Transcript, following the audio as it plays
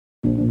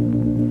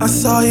I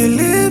saw you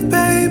leave,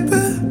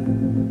 baby.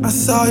 I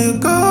saw you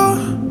go.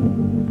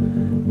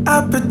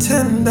 I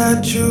pretend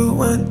that you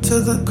went to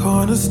the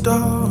corner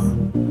store.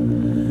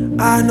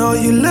 I know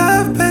you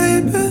left,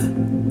 baby.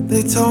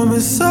 They told me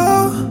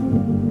so.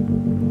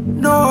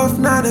 North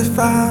 95,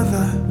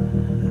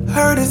 I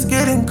heard it's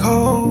getting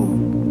cold.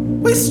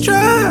 We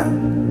strive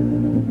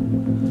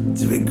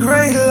to be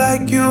great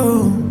like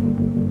you.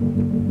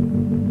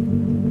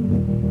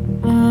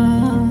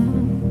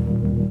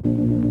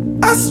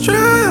 I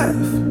strive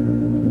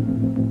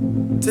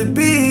to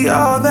be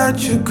all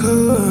that you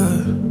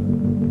could.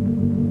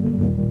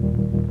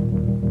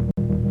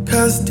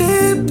 'Cause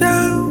deep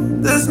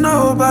down, there's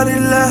nobody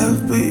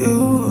left but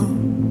you.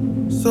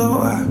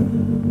 So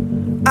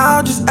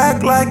I'll just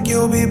act like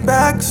you'll be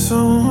back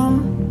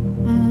soon.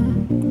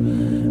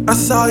 I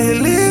saw you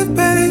leave,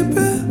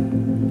 baby.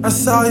 I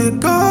saw you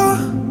go.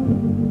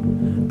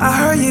 I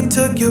heard you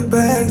took your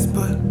bags,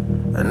 but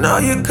I know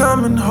you're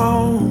coming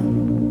home.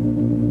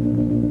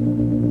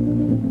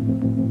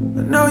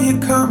 I know you're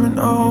coming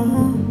home.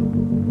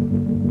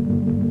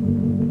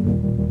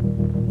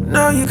 I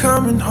know you're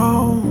coming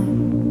home.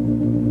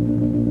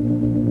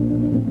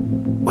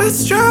 We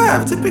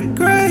strive to be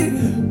great.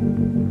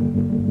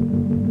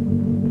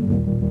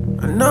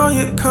 I know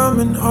you're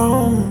coming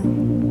home.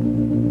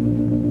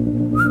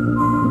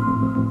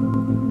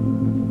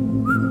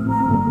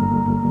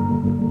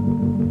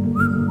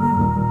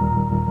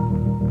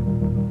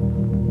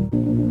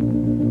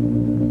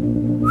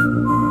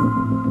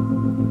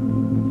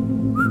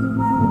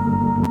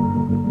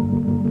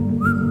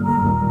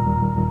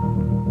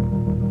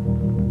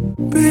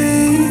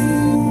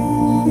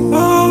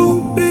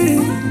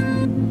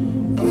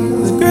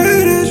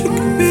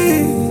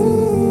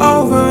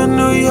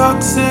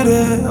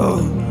 City,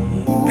 oh,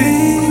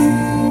 B.O.B.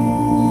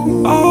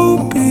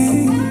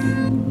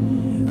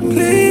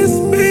 Please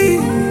be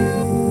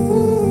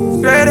as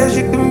great as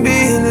you can be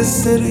in this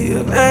city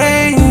of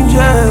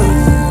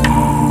angels.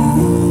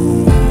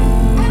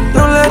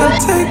 Don't let them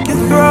take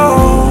your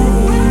throne.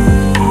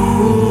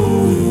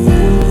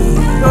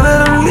 Don't let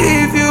them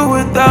leave you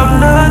without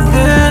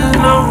nothing,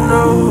 no,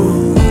 no.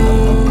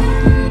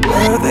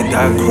 Where they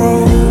got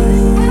crows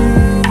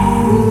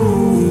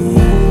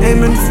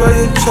aiming for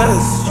your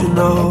chest, you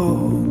know.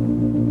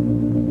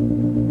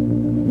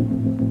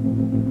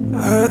 I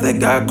heard they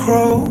got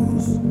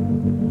crows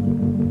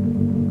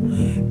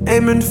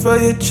aiming for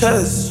your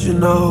chest, you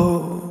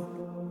know.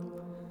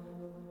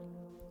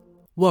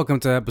 Welcome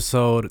to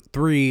episode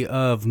 3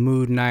 of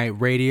Mood Night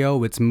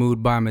Radio. It's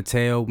Mood by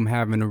Mateo. I'm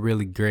having a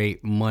really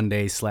great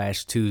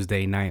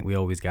Monday/Tuesday night. We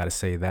always got to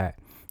say that.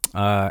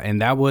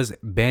 And that was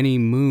Benny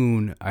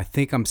Moon. I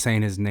think I'm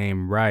saying his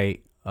name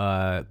right.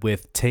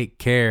 With Take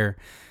Care.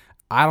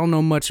 I don't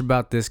know much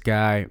about this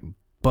guy,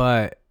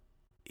 but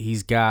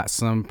he's got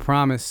some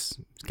promise.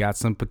 He's got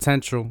some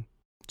potential.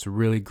 It's a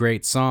really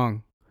great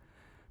song.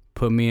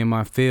 Put me in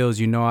my feels.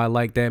 You know I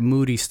like that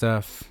moody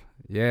stuff.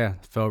 Yeah,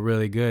 felt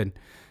really good.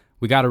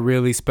 We got a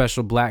really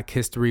special Black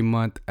History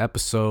Month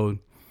episode.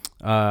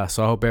 So I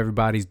hope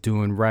everybody's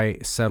doing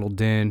right,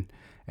 settled in,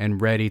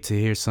 and ready to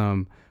hear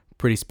some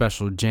pretty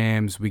special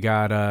jams. We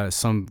got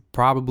some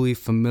probably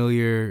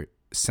familiar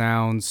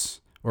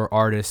sounds or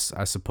artists,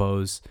 I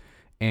suppose,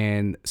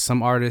 and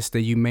some artists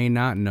that you may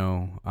not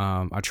know.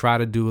 I try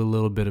to do a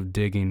little bit of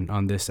digging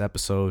on this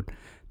episode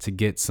to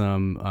get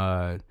some,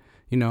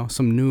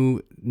 some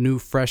new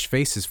fresh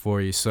faces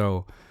for you.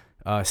 So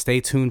stay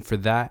tuned for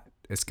that.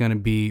 It's going to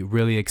be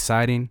really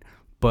exciting.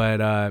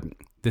 But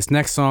this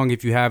next song,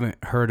 if you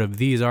haven't heard of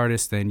these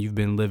artists, then you've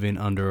been living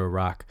under a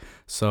rock.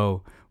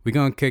 So we're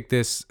going to kick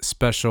this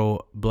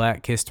special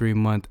Black History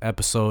Month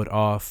episode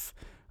off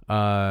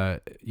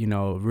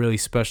really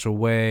special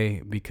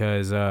way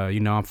because,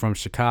 I'm from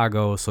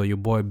Chicago, so your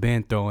boy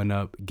been throwing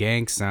up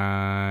gang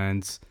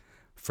signs.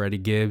 Freddie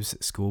Gibbs,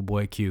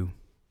 Schoolboy Q.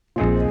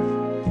 Yeah,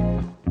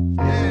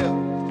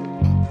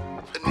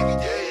 a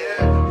nigga,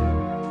 yeah.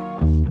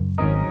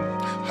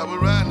 How we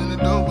riding in the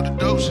dope with the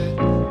dope shit.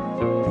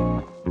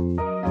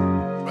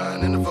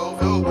 Riding in the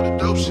Volvo with the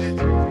dope shit.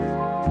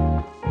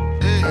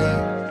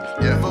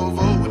 Yeah,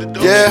 Volvo with the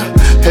dope shit.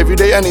 Every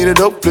day I need a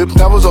dope flip.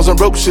 I was on some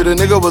broke shit. A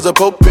nigga was a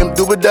pope pimp,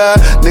 do or die.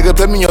 Nigga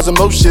play me on some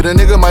more shit. A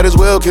nigga might as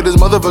well kill his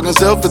motherfucking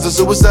self. It's a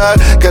suicide.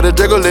 Got a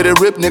Draco, let it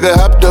rip. Nigga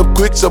hopped up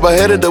quick, so I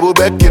had to double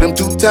back, hit him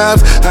 2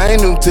 times. I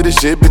ain't new to this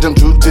shit, bitch. I'm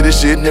true to this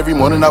shit. And every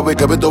morning I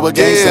wake up and throw a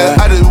gang sign.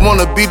 I just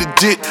wanna be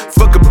legit.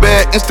 Fuck a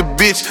bad insta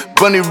bitch.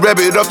 Bunny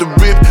rabbit off the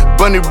rip.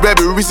 Bunny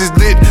rabbit, Reese's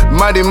lit.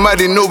 Mighty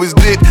know it's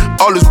lit.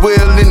 All is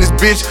well in this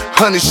bitch.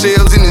 100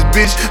 shells in this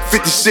bitch.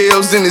 50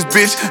 shells in this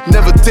bitch.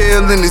 Never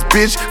tell in this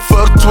bitch.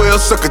 Fuck 12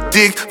 suck a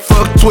dick.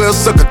 Fuck 12,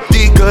 suck a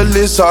dick.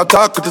 Cutlass, hard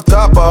talk with the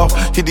top off.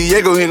 Hit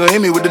Diego, he gon'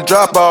 hit me with the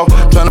drop off.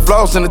 Tryna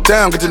floss in the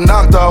town, get you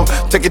knocked off.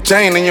 Take your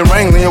chain and your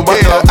ring and your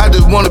watch off. I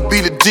just wanna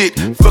be legit.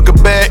 Fuck a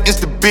bad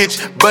insta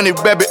bitch. Bunny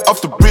rabbit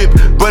off the rip.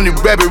 Bunny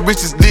rabbit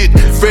rich is lit.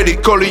 Freddie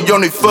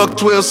Corleone, fuck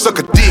 12, suck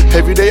a dick.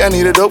 Every day I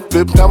need a dope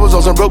flip. I was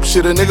on some broke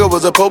shit. A nigga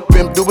was a pope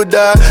pimp, do or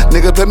die.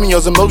 Nigga play me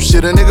on some more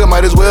shit. A nigga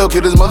might as well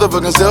kill his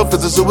motherfucking self.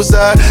 It's a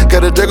suicide.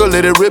 Got a Draco,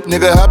 let it rip.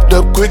 Nigga hopped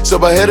up quick,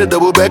 so I had to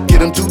double back,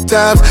 get him 2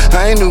 times.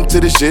 I ain't new to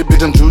this shit,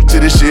 bitch, I'm true to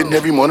this shit. And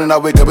every morning I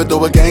wake up and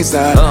throw a gang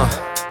sign.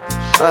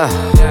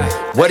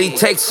 What he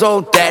take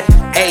sold that,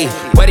 ayy.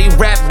 What he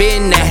rap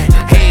in that,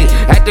 hey.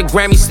 At the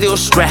Grammy still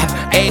strapped,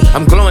 ayy.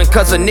 I'm glowing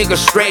cause a nigga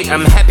straight.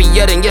 I'm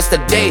happier than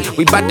yesterday.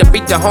 We bout to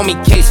beat the homie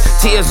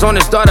case. Tears on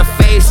his daughter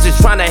face,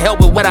 just trying to help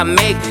with what I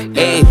make,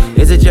 ayy.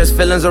 Is it just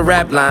feelings or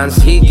rap lines?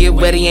 He get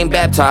wet, he ain't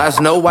baptized.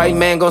 No white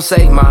man gon'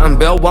 save mine.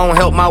 Bell won't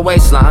help my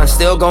waistline.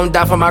 Still gon'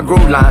 die for my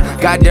groove line.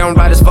 Goddamn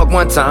right as fuck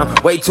one time.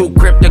 Way too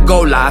crip to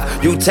go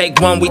live. You take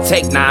 1, we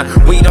take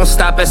 9. We don't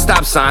stop at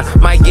stop sign.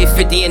 Might get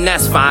 50 and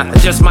that's fine.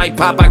 Just might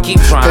pop, I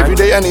keep trying. Every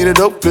day I need a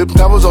dope flip.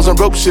 I was on some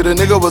broke shit. A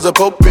nigga was a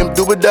pope pimp,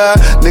 do or die.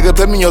 Nigga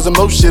play me on some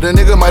more shit. A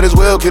nigga might as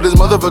well kill his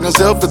motherfucking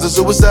self. It's a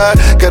suicide.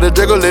 Got a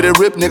Draco, let it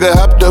rip. Nigga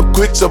hopped up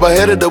quick, so I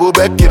had to double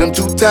back, get him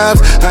 2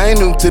 times. I ain't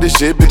new to this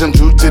shit, bitch, I'm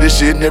true to this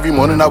shit. And every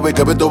morning I wake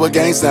up and throw a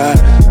gang sign.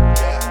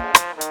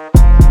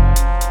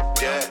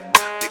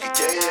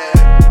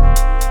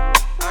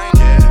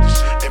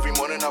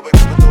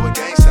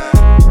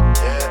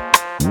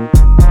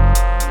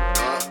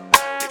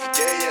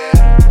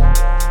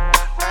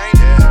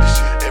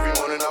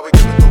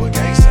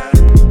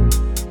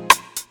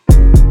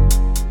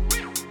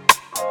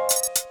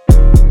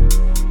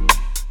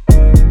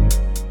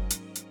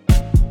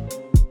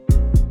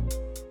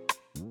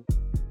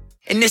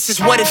 And this is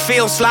what it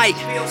feels like.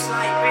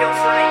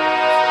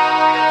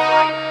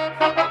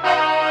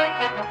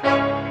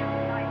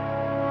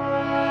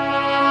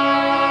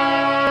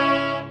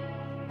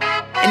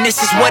 And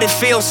this is what it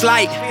feels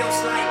like.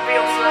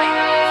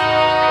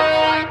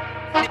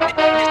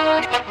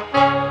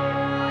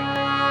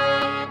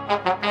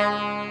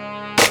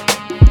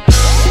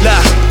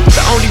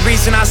 The only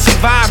reason I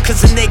survive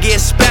cause a nigga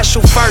is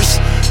special first.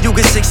 You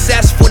get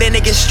successful, then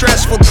it gets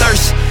stressful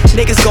thirst.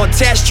 Niggas gon'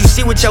 test you,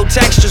 see what your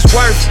texture's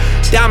worth.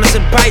 Diamonds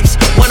and pipes,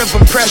 one of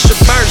them pressure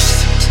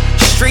burst.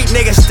 Street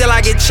nigga, still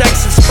I get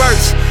checks and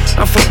spurts.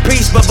 I'm for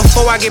peace, but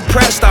before I get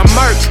pressed, I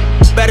murk.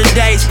 Better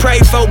days pray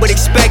for, but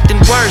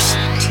expecting worse.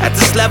 At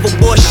this level,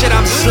 bullshit,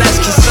 I'm just less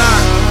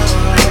concerned.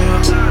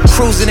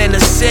 Cruising in the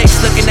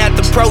 6, looking at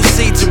the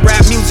proceeds of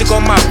rap music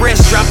on my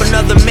wrist. Drop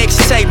another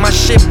mixtape, my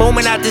shit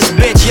booming out this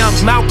bitch. Young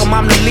Malcolm,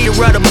 I'm the leader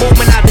of the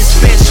movement out this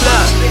bitch.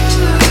 Look,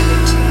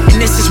 and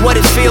this is what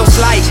it feels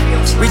like.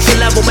 Reach a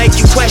level, make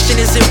you question,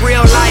 is it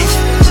real life?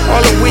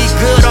 All the weed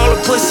good, all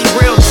the pussy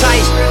real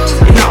tight.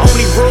 And the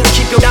only rule,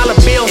 keep your dollar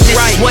bills and this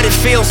right. Is what it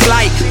feels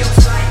like.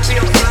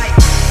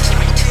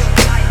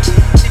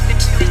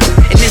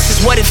 And this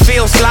is what it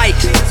feels like.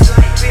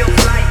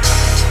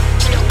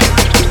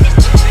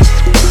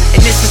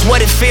 And this is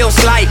what it feels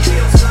like.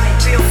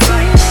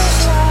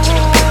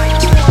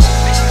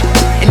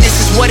 And this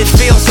is what it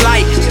feels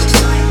like.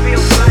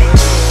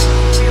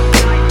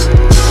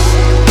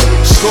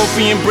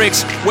 Scorpion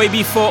bricks, way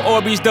before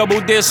Orbeez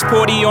double disc.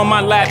 40 on my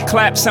lap,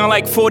 clap, sound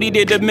like 40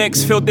 did the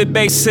mix. Filtered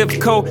bass,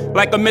 Sivco,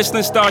 like a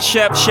Michelin star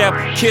chef.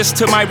 Kiss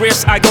to my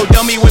wrist, I go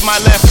dummy with my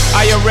left.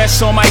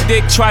 IRS on my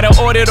dick, try to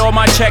audit all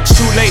my checks.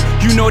 Too late,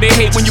 you know they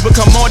hate when you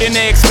become more than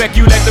they expect.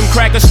 You let them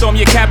crackers storm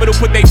your capital,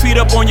 put their feet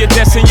up on your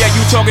desk, and yet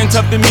you talking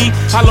tough to me.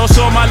 I lost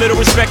all my little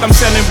respect, I'm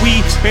selling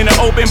weed in the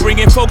open,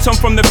 bringing folks home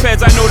from the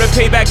feds. I know the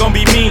payback gon'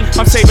 be mean.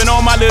 I'm saving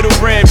all my little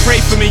bread,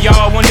 pray for me,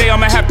 y'all. One day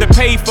I'ma have to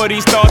pay for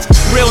these thoughts.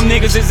 Real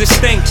niggas is this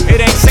thing, it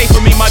ain't safe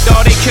for me, my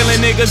dog. They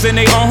killing niggas in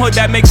their own hood,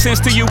 that makes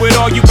sense to you at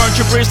all. You burnt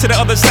your bridge to the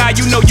other side,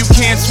 you know you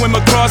can't swim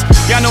across.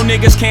 Y'all know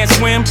niggas can't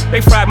swim, they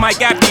fried Mike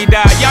after he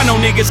died. Y'all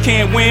know niggas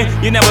can't win,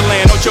 you never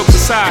land, no jokes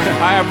aside.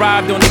 I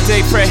arrived on the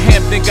day Fred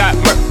Hampton got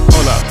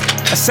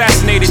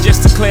assassinated,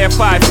 just to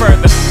clarify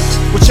further.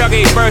 What y'all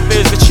gave birth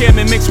is the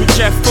chairman mixed with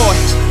Jeff Ford.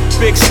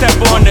 Big step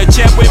on the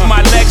jet with my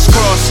legs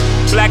crossed.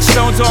 Black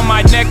stones on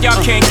my neck, y'all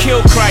can't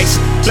kill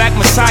Christ. Black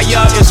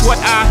Messiah is what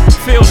I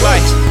feel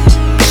like.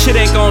 Shit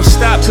ain't gon'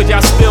 stop cause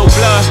y'all spill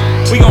blood.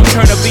 We gon'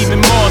 turn up even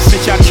more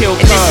since y'all killed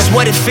Cuz. And this is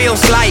what it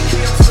feels like.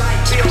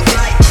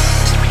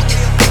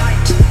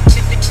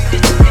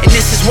 And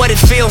this is what it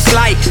feels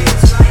like.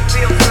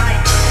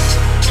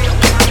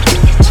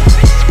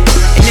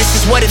 And this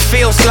is what it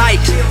feels like.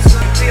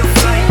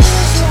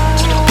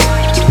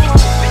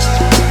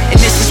 And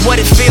this is what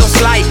it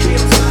feels like.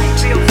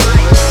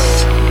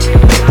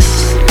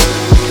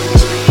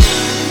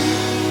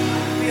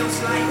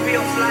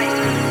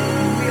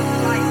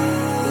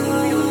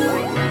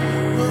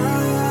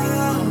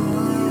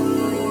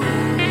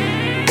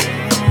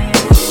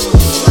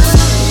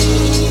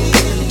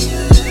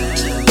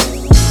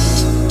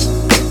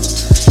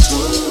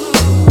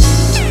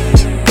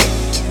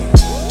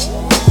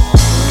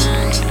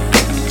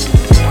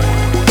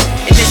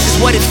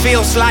 What it feels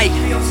feels like.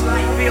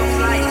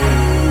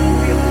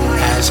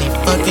 As he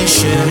fucking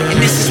should.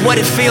 And this is what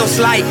it feels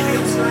like.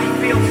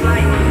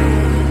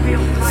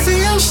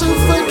 Feels so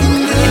fucking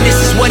good. And this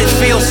is what it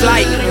feels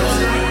like.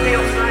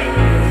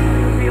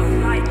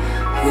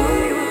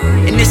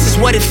 And this is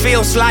what it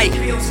feels like.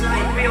 Feels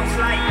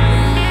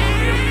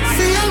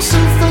so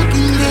fucking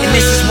good. And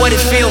this is what it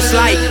feels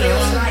like.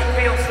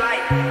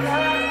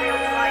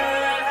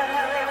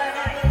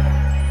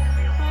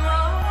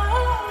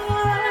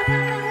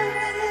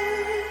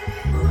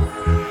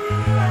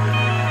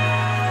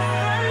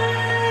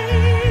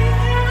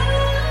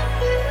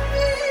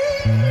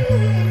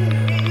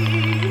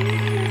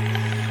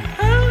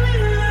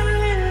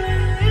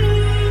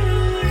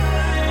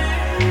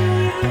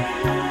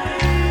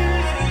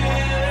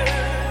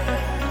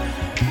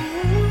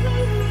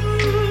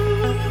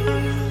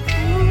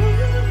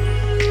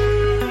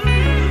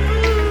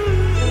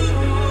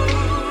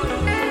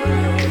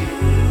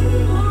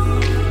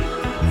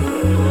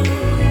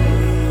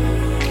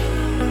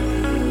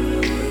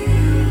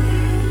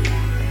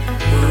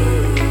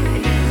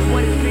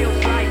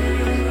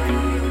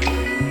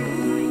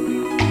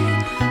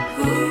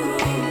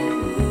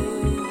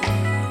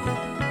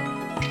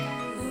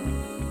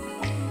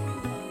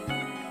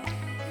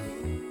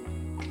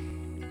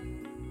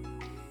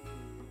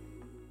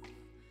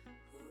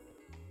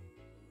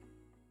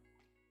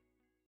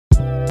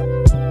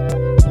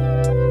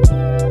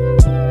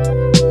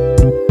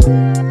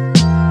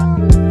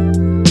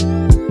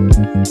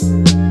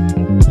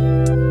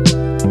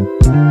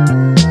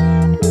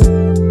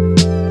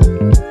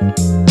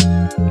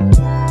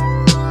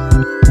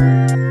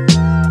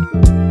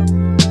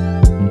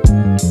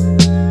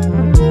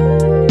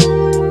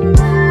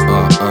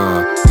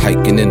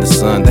 Hiking in the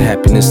sun, the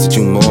happiness that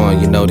you mourn.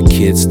 You know the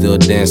kids still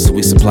dance, so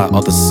we supply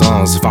all the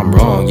songs. If I'm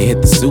wrong, you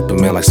hit the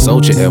Superman like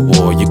soldier at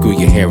war. You grew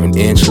your hair an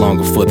inch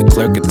longer for the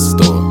clerk at the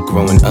store.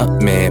 Growing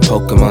up, man,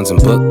 Pokemon's in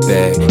book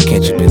bag.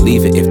 Can't you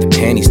believe it if the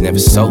panties never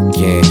soak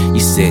in?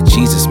 You said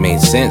Jesus made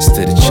sense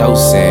to the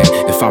chosen.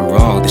 If I'm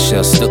wrong, the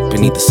shell stuck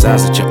beneath the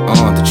size that you're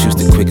on. To choose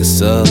the quickest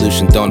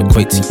solution don't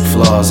equate to your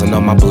flaws. And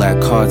all my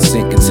black cards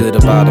sinking to the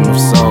bottom of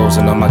souls.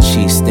 And all my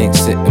cheese stinks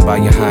sitting by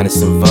your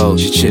highness and vogue.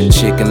 You chip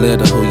chicken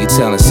little, who you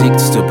telling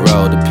secrets to,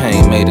 bro? The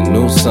pain made a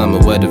new summer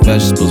where the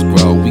vegetables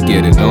grow. We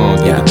get it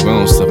on, yeah, the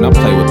grown stuff, now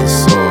play with the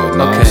sword,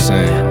 know what I'm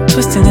saying?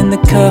 Twisting in the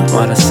cup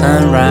while the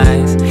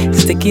sunrise,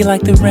 sticky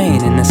like the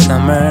rain in the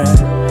summer.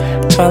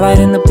 Twilight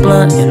in the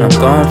blunt and I'm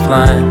gone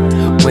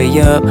flying,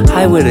 way up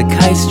high with a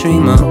kite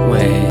stream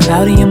away.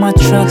 Cloudy in my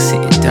truck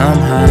sitting dumb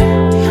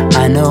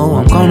high, I know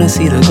I'm gonna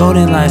see the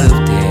golden light of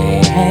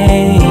day.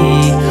 Hey,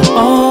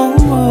 oh,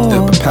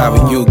 the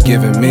power you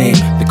giving me,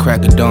 the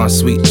crack of dawn,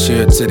 sweet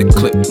cheer to the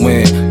clip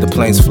wind. The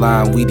planes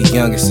flying, we the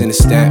youngest in the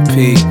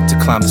stampede. To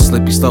climb the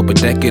slippy slope a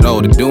decade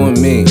older, doing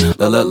me.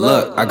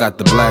 Look, I got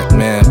the black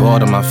man,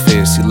 bored of my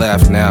fist. He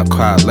laugh now,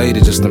 cry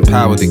later, just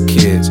empower the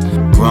kids.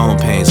 Grown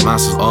pains,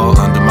 monsters all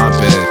under my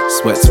bed.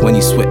 Sweats when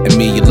you sweat at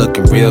me, you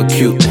looking real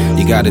cute.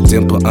 You got a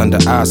dimple under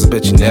eyes, I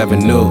bet you never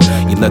knew.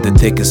 You love the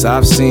thickest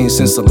I've seen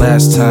since the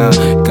last time.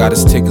 Got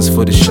us tickets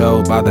for the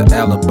show by the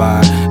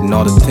alibi. And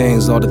all the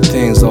things, all the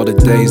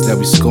days that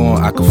we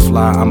scorn. I could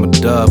fly, I'm a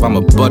dove, I'm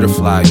a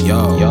butterfly,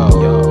 yo.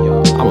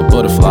 I'm a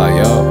butterfly,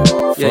 yo.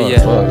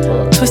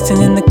 Yeah.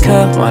 Twisting in the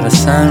cup while the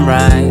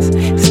sunrise,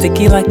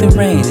 sticky like the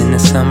rain in the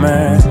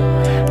summer.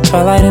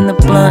 Twilight in the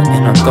blunt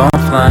and I'm gone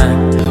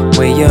flying,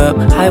 way up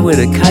high with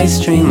a kite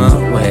stream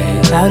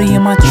away. Cloudy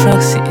in my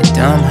truck sitting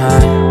dumb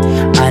high,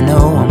 I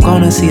know I'm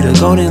gonna see the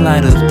golden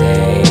light of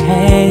day.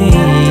 Hey,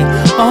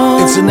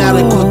 oh, it's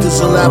inadequate, this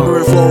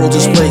elaborate floral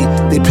display.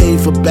 They pay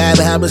for bad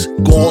habits,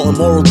 gall and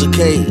moral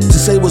decay. To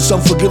say with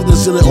some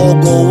forgiveness and it all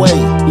go away.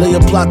 Lay a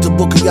plot to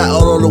book a yacht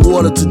out on the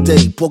water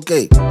today.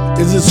 Bouquet.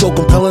 Is it so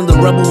compelling, the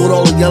rebel with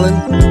all the yelling?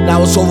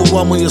 Now it's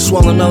overwhelming when you're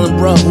swallowing melon,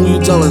 bruh. Who you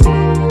telling?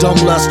 Dumb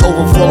lust,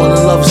 overflowing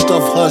and love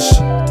stuff, hush.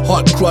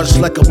 Heart crushed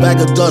like a bag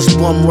of dust,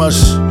 bum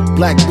rush.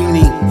 Black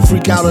beanie,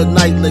 freak out at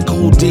night like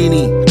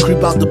Houdini.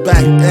 Creep out the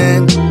back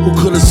and who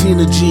could've seen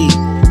a G?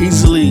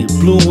 Easily,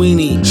 blue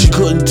weenie. She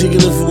couldn't dig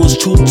it if it was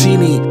too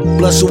teeny.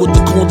 Bless her with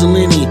the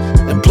kundalini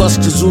and plus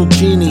the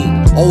zucchini.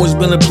 Always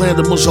been a plan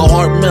to mush her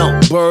heart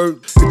melt, bird.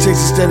 It takes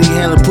a steady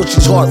hand to push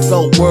these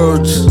heartfelt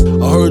words.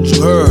 I heard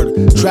you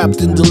heard,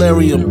 trapped in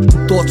delirium.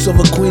 Thoughts of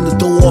a queen to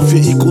throw off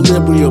your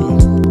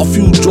equilibrium. A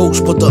few jokes,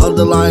 but the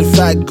underlying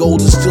fact gold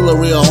is still a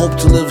real hope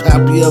to live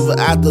happy ever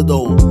after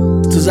though.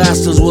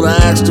 Disaster's what I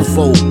asked her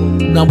for.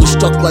 Now we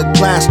stuck like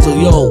plaster,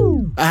 yo.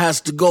 I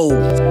has to go.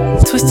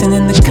 Twisting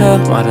in the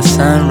cup while the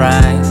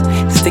sunrise,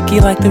 sticky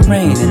like the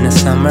rain in the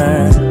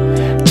summer.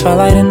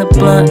 Twilight in the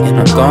blunt and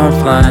I'm gone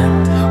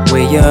flying,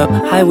 way up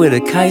high with a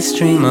kite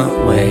stream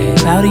away.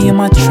 Cloudy in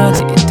my truck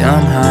sitting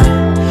dumb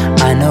high,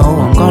 I know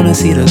I'm gonna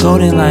see the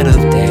golden light of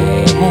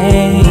day.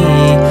 Hey,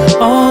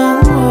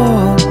 oh,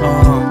 oh,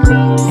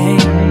 oh, hey.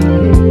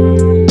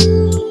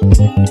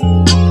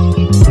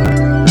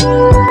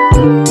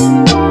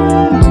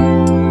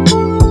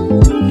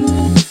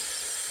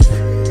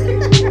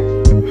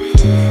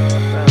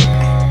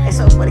 It's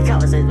so funny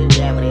conversation we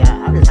have with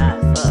I'm just high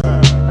as fuck.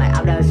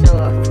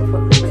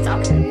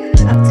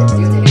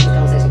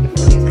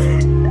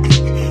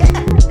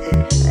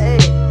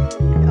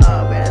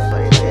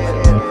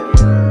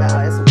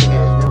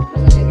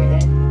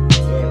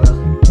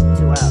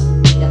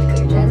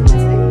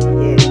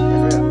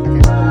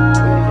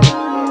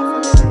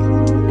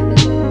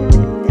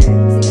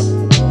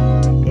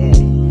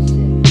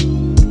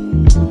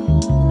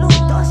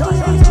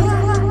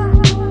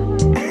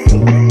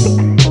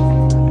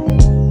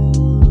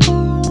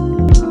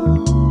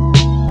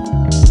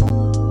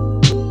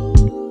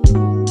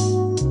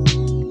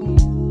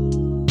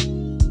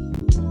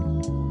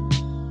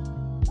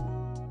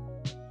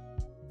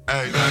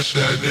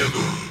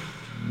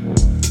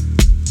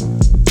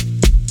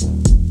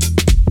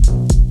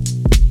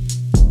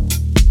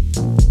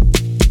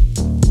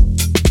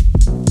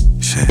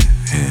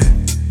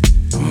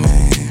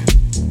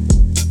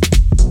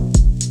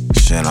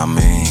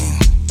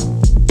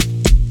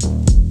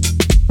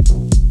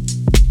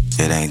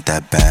 ain't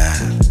that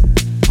bad.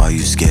 Why you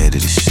scared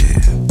of this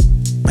shit?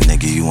 My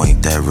nigga, you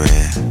ain't that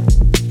rare.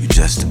 You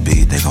just a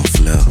beat, they gon'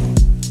 flip.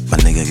 My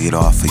nigga, get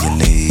off of your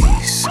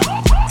knees.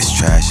 It's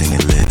trash and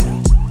it lit.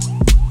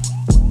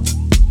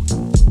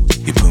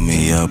 You put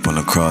me up on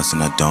the cross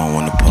and I don't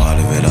want a part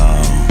of it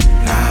all.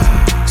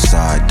 Nah,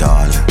 sorry,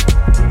 darling.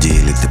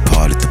 Deal at the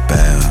part at the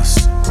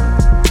bells.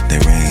 They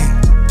ring.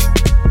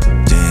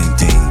 Ding,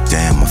 ding,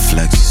 damn, my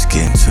flex is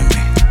getting to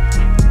me.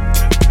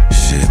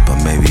 Shit,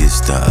 but maybe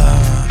it's the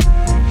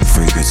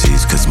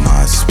frequencies, cause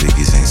my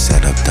speakers ain't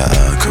set up the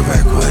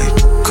correct way.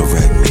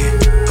 Correct me,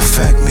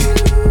 affect me,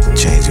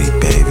 change me,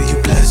 baby, you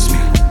bless me,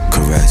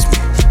 caress me,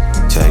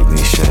 take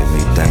me, shake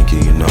me, thank you,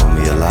 you know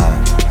me a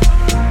lot.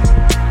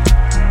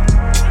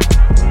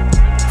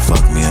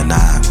 Fuck me or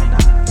not?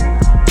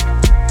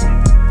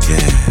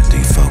 Yeah, do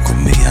you fuck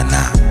with me or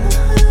not?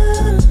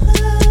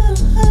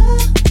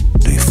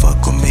 Do you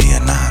fuck with me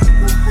or not?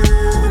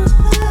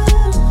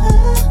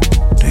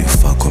 Do you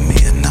fuck with me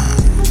or not?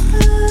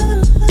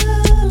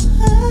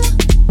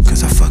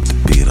 Cause I fuck the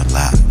beat a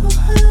lot.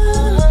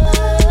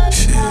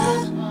 Shit.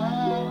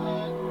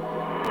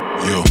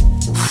 Yo,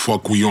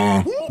 fuck we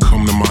on.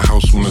 Come to my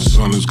house when the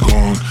sun is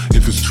gone.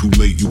 If it's too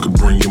late, you can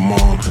bring your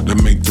mom.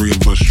 Then make 3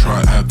 of us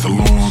try at the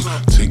lawn.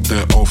 Take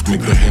that off,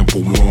 make the hamper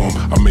warm.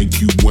 I make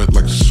you wet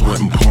like a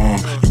sweating palm.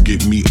 You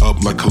get me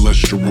up like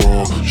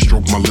cholesterol.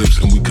 Stroke my lips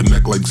and we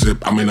connect like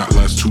zip. I may not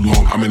last too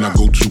long, I may not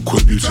go too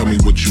quick. You tell me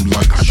what you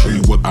like, I'll show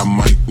you what I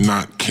might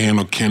not, can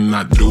or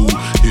cannot do.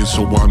 Here,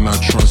 so why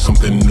not try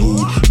something new?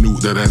 Knew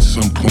that at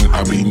some point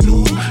I'd be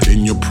new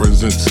in your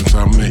presence since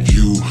I met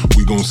you.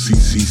 We gon'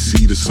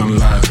 see the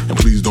sunlight. And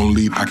please don't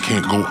leave, I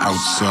can't go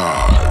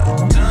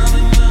outside.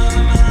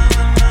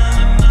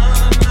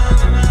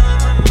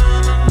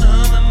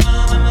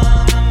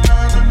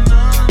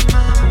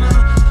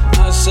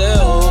 I said,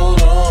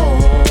 hold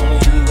on,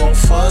 you gon'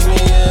 fuck me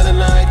here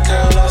tonight,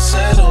 girl. I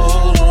said,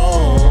 hold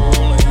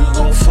on, you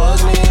gon'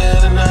 fuck me here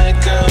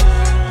tonight, girl.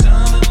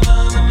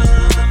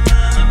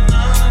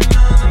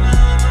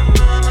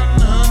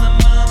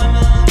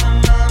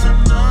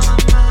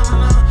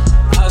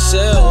 I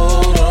said,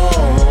 hold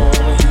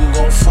on, you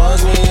gon'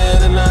 fuck me here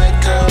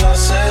tonight, girl. I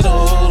said,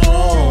 hold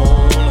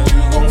on,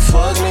 you gon'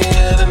 fuck me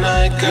here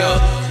tonight, girl.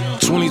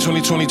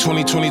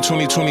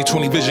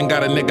 20 vision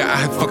got a nigga out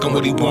here fucking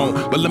what he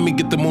want. But let me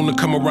get the moon to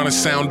come around and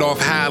sound off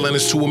howling.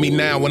 It's 2 of me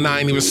now and I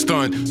ain't even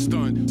stunned.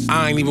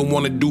 I ain't even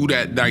wanna do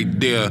that right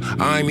there.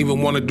 I ain't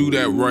even wanna do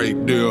that right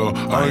there.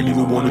 I ain't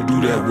even wanna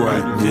do that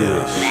right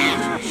there.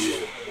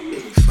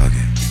 Fuck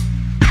it.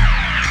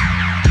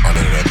 All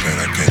of that pain,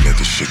 I can't let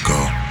this shit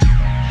go.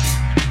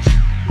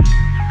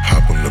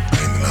 Hop on the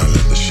pain and I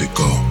let the shit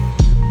go.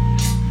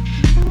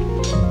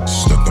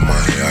 Stuck in my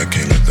head, I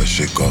can't let that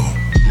shit go.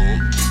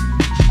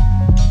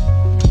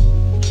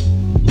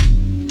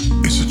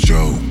 It's a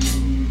joke.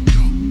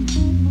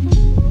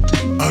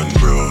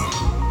 Unreal.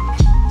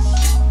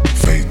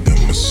 Faith in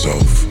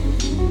myself.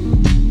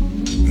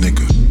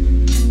 Nigga.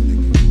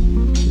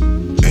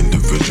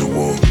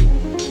 Individual.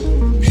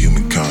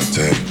 Human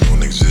contact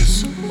don't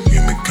exist.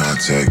 Human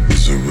contact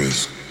is a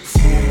risk.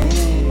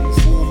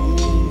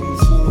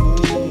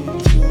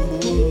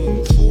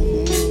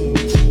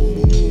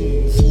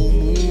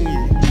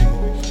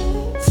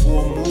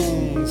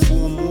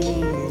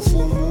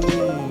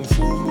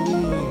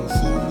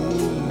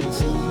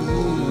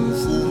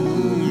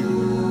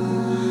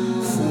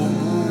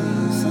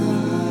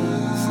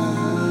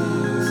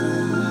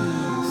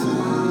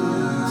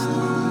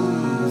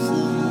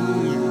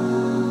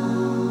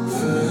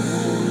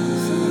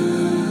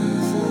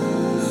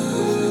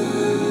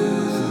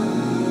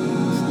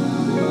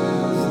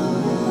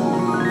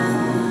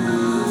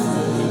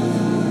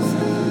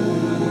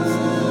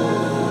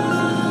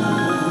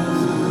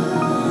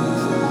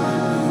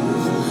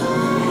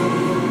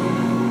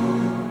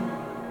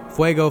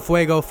 Fuego,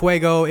 fuego,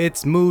 fuego.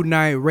 It's Mood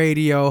Night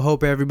Radio.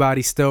 Hope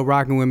everybody's still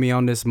rocking with me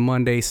on this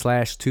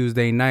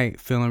Monday/Tuesday night.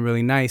 Feeling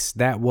really nice.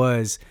 That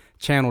was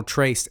Channel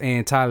Trace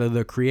and Tyler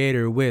the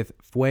Creator with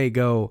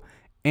Fuego.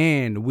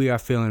 And we are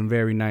feeling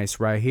very nice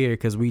right here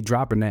because we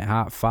dropping that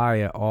hot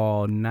fire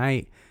all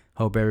night.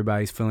 Hope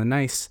everybody's feeling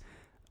nice.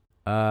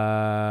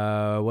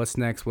 What's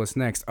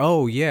next?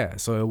 Oh, yeah.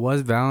 So it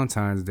was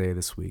Valentine's Day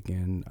this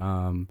weekend.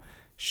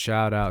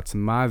 Shout out to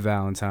my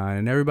Valentine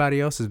and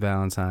everybody else's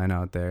Valentine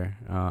out there.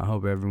 I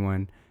hope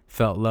everyone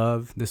felt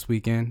love this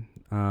weekend.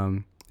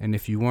 And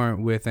if you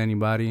weren't with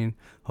anybody,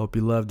 hope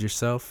you loved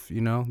yourself.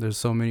 You know, there's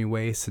so many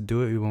ways to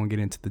do it. We won't get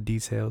into the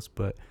details,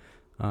 but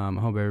I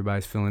hope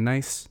everybody's feeling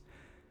nice.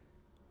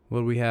 What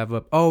do we have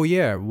up? Oh,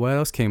 yeah. What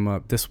else came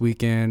up this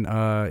weekend?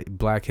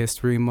 Black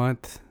History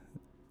Month.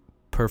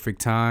 Perfect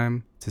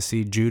time to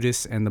see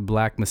Judas and the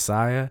Black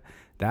Messiah.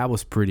 That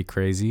was pretty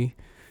crazy.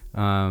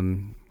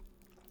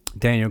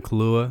 Daniel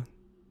Kaluuya,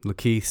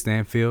 Lakeith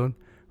Stanfield,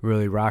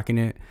 really rocking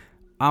it.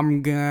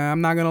 I'm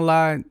not gonna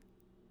lie,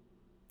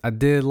 I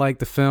did like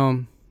the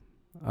film.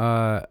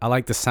 I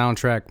like the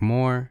soundtrack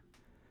more.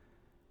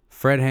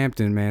 Fred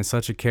Hampton, man,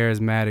 such a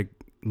charismatic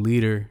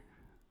leader,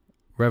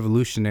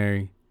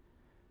 revolutionary.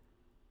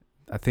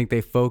 I think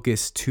they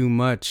focus too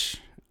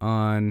much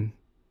on.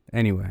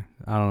 Anyway,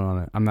 I don't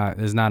know. I'm not.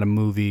 There's not a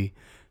movie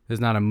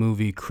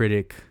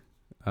critic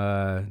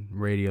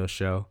radio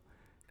show.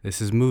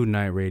 This is Mood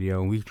Night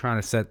Radio, and we're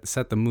trying to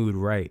set the mood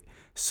right.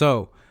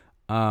 So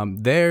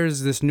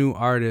there's this new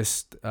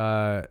artist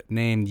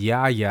named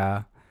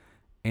Yaya,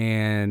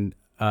 and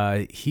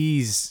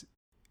he's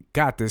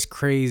got this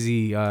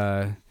crazy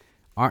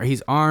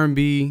he's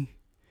R&B,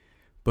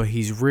 but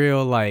he's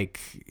real, like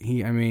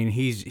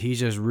he's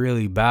just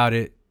really about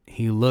it.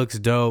 He looks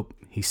dope.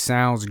 He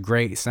sounds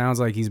great. Sounds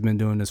like he's been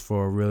doing this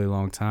for a really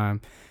long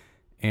time.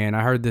 And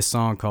I heard this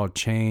song called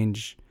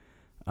Change.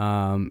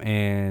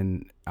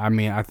 And I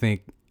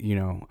think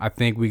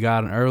we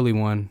got an early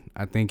one.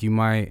 I think you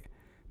might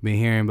be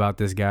hearing about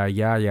this guy,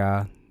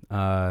 Yaya,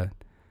 all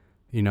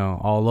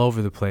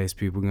over the place.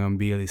 People gonna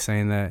be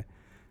saying that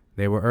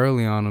they were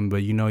early on him,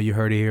 but you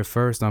heard it here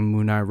first on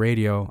Mood Night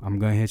Radio. I'm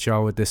gonna hit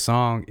y'all with this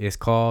song. It's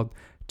called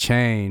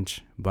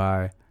Change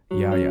by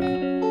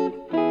Yaya.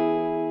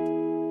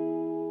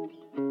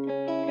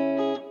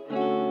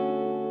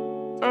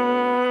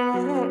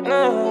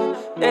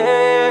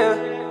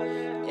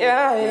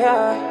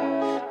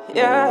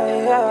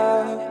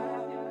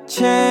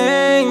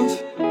 Change.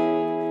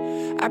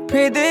 I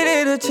pray that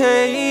it'll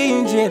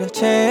change.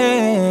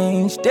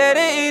 Dead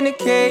in a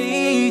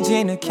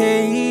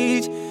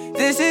cage.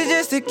 This is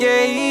just a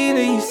game,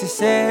 they used to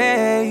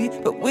say,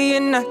 but we are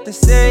not the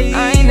same.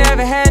 I ain't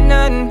never had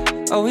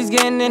nothing, always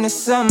getting into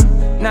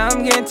something. Now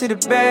I'm getting to the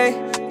bay,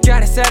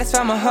 gotta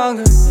satisfy my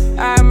hunger.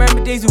 I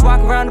remember days we walk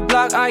around the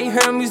block, all you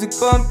heard music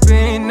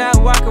bumping. Now I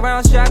walk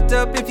around strapped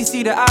up, if you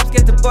see the ops,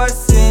 get the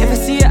bussin'. If I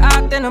see a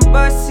op, then I'm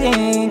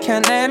bussin'.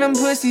 Can't let them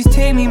pussies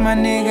take me, my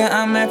nigga,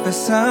 I'm meant for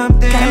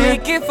something. Can't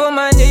make it for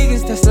my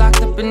niggas that's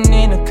locked up and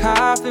in a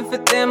coffin. For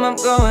them I'm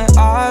going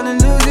all,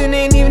 and losing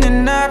ain't even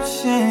an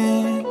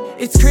option.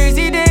 It's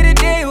crazy day to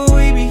day what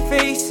we be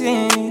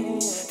facing.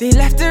 They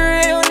left a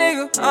real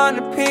nigga on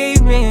the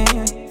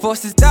pavement.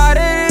 Forced his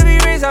daughter to be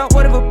raised out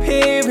whatever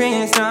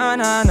parents. Nah.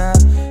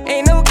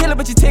 Ain't no killer,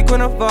 but you take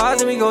one of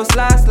ours and we go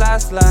slide.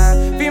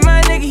 Free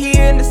my nigga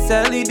here in the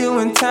cell, he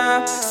doing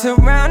time.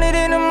 Surrounded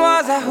in them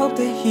walls, I hope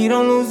that he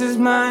don't lose his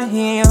mind.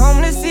 He ain't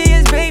home to see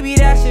his baby,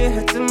 that shit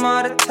hurts him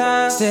all the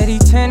time. Said he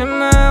turning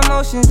my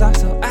emotions off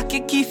so I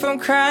could keep from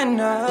crying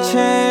now.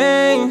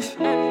 Change.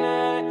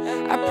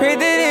 I pray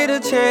that it'll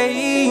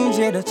change.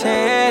 Dead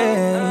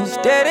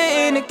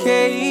in a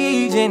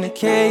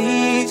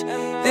cage.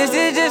 This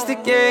is just a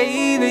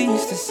game, they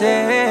used to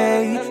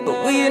say,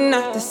 but we are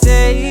not the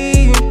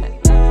same.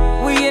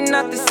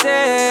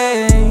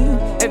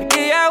 Every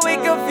day I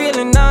wake up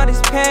feeling all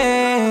this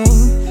pain.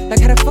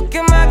 Like how the fuck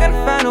am I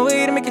gonna find a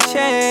way to make a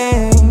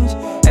change?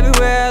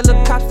 Everywhere I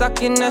look, cops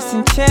locking us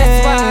in chains.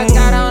 That's why I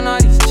got on all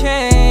these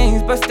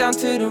chains, bust down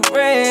to the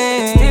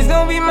rain. Today's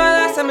gonna be my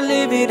last, I'ma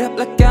live it up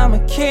like I'm a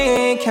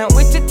king. Can't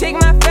wait to take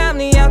my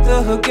family out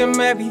the hook and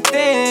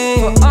everything.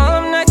 For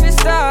all them nights we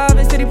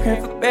starving, steady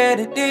praying for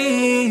better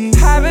days.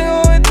 I've been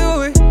going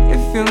through it, if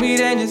you feel me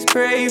then just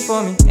pray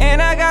for me.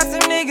 And I got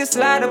some niggas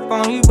slide up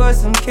on you,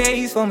 bust some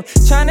K's for me.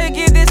 Tryna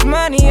get this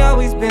money,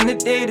 always been the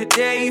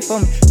day-to-day for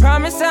me.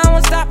 Promise I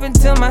won't stop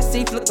until my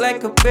seat look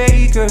like a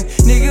baker.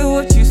 Nigga,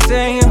 what you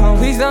saying, homie?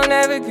 Please don't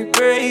ever get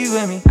brave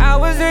with me. I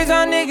was raised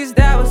on niggas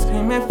that was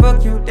screaming,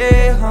 fuck you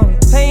dead, homie.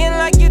 Playing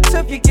like you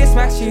tough, you get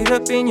smacked shit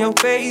up in your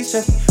face.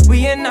 Trust me,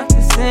 we are not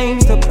the same.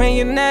 Still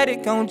praying that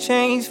it gon'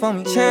 change for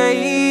me.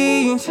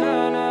 Change.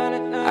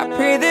 I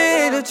pray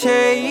that it'll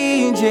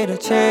change.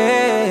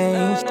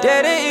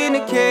 Dead in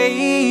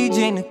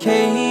a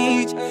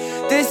cage.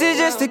 This is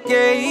just a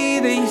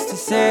game, they used to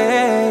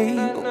say,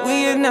 but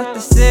we are not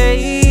the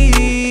same.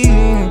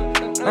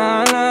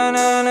 Nah.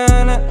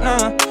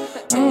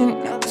 We are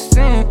not the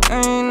same.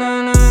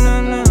 Nah.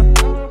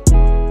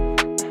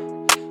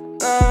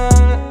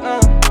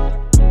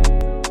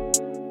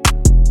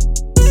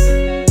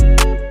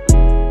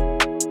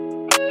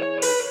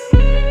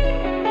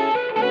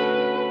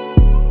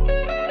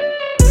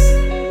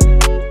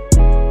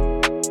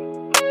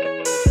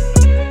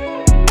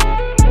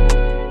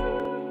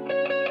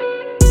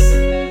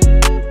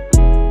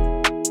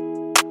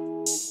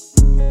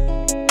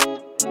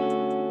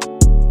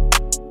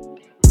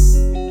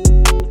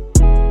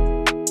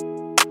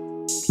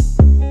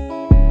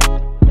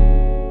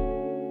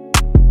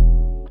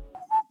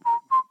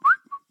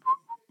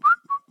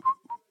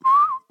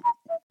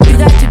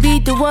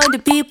 The one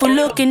that people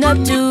looking up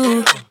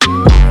to.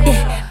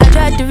 Yeah, I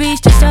tried to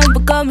reach the sun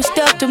but got me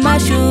stuck to my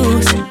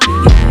shoes.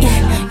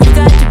 Yeah, you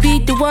got to be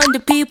the one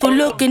that people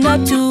looking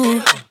up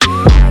to.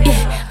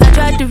 Yeah, I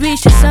tried to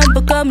reach the sun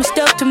but got me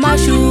stuck to my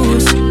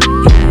shoes.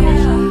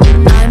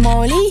 I'm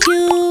only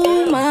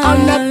human.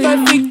 I'm not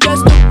perfect,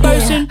 just a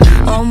person.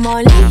 I'm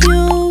only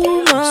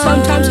human.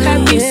 Sometimes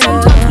happy,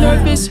 sometimes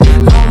nervous.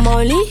 I'm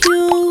only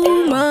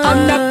human.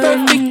 I'm not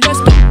perfect,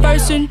 just a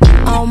person.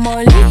 I'm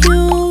only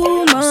human.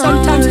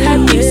 Sometimes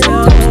happy,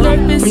 sometimes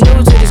nervous. I'm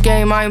new to this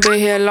game, I I ain't been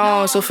here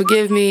long, so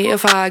forgive me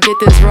if I get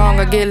this wrong.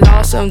 I get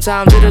lost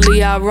sometimes,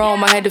 Italy I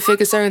roam. I had to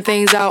figure certain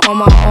things out on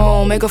my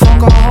own. Make a phone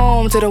call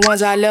home to the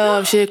ones I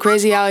love. Shit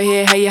crazy out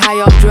here, hey, you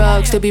high off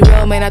drugs. To be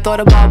real, man, I thought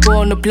about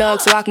pulling the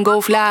plug so I can go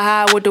fly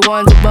high with the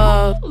ones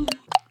above.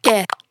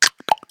 Yeah,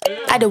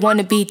 I don't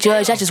wanna be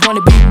judged, I just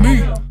wanna be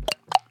me.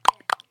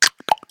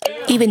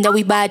 Even though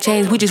we buy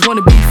chains, we just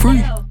wanna be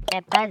free.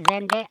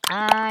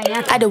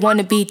 I don't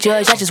wanna be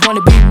judged, I just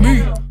wanna be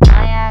me.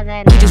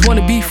 We just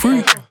wanna be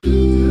free.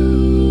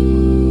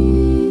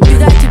 You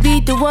got to be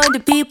the one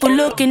that people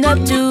looking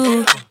up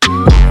to.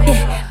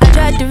 Yeah, I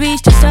tried to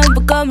reach the sun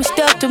but got me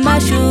stuck to my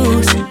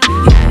shoes.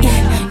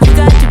 Yeah, you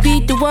got to be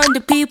the one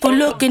that people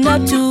looking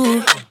up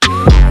to.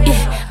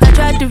 Yeah, I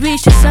tried to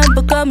reach the sun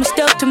but got me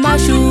stuck to my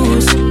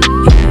shoes.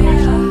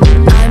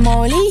 I'm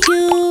only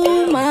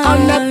human.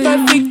 I'm not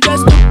perfect,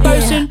 just a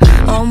person.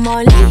 I'm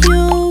only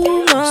human.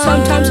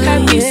 Sometimes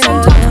happy,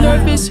 sometimes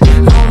nervous.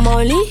 I'm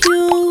only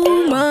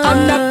human.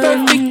 I'm not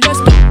perfect,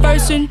 just a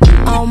person.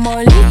 I'm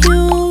only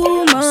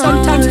human.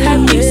 Sometimes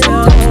happy,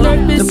 sometimes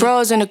nervous. The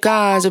pros and the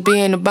cons of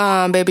being a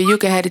bomb, baby. You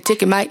can have the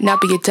ticket, might not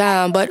be your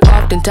time, but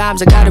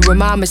oftentimes I gotta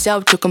remind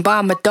myself to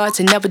combine my thoughts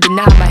and never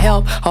deny my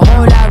help. A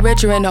whole lot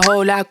richer and a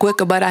whole lot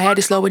quicker, but I had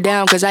to slow it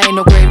down cause I ain't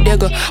no grave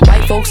digger.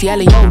 White folks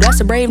yelling, yo, that's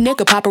a brave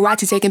nigga.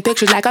 Paparazzi taking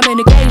pictures like I'm in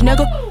a cage,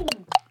 nigga.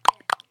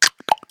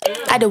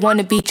 I don't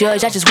wanna be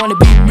judged, I just wanna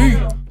be me.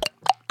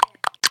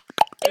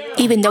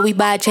 Even though we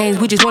buy chains,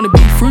 we just wanna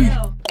be free.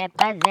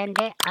 I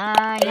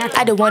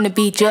don't wanna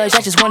be judged,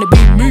 I just wanna be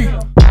me.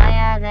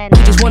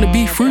 We just wanna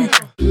be free.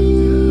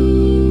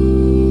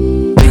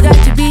 You got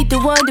to be the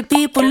one that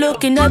people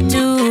looking up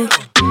to.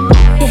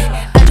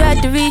 Yeah, I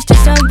tried to reach the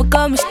sun but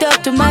got me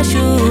stuck to my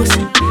shoes.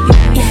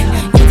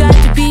 Yeah, you got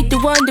to be the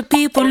one that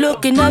people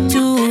looking up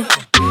to.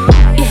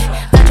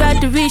 Yeah, I tried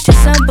to reach the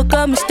sun but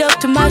got me stuck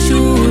to my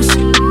shoes.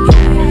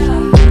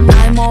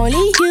 I'm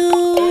only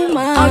human.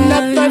 I'm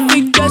not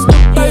perfect, just a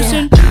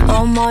person.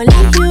 I'm only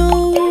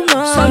human.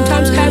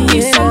 Sometimes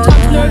happy,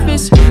 sometimes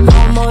nervous.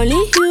 I'm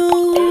only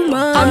human.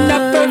 I'm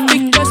not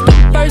perfect, just a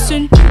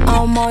person.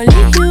 I'm only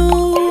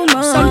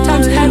human.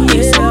 Sometimes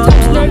happy,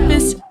 sometimes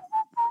nervous.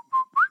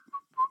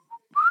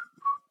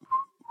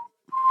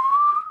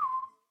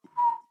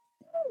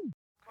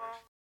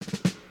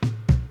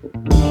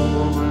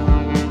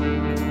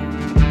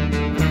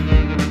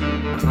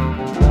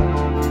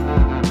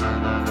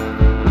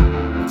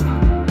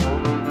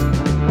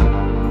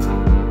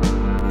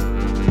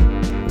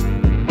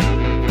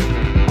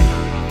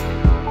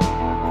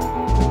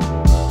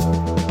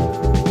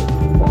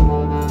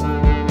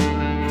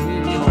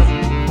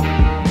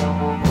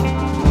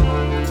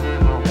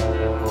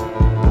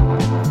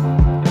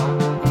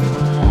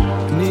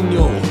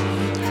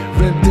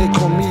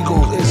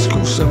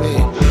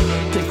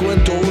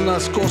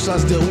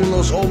 Cosas de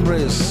unos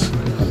hombres.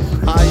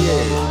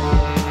 Ayer,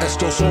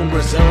 estos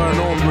hombres eran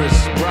hombres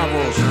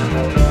bravos.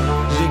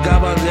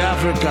 Llegaban de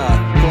África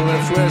con la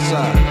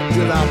fuerza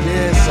de la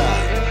mesa.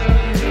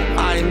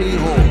 Ay,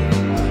 mijo,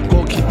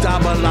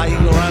 conquistaban la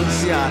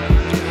ignorancia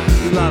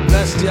y la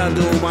bestia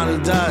de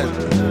humanidad.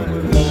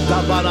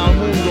 Daban al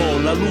mundo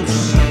la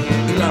luz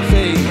y la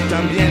fe,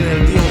 también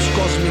el Dios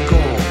cósmico.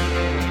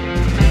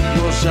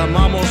 Los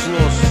llamamos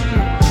los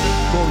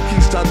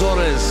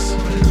conquistadores.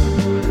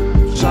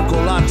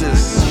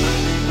 Chocolates.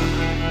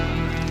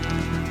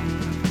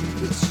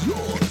 It's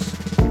yours.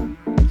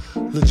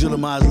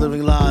 Legitimize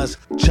living lies.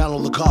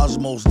 Channel the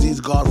cosmos. These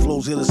God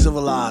flows here to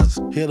civilize.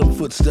 Hear them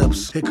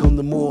footsteps. Here come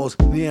the Moors.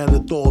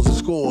 Neanderthals and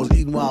scores.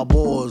 Eating wild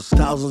boars.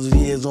 Thousands of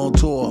years on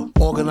tour.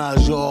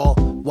 Organize y'all.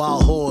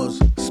 Wild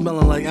whores.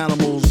 Smelling like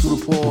animals through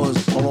the pores.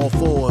 On all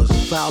fours.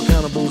 Foul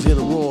cannibals hear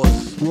the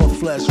roars. Raw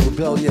flesh,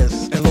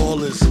 rebellious, and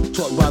lawless.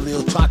 Taught by the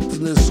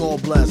autochthonous, all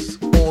blessed.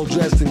 All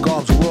dressed in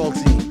garbs of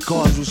royalty.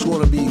 Gods we swore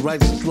to be,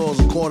 righteous laws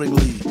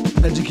accordingly.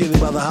 Educated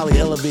by the highly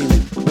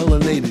elevated,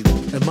 melanated,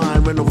 and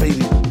mind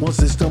renovated. Once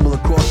they stumble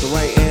across the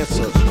right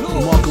answer,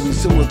 remarkably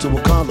similar to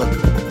Wakanda,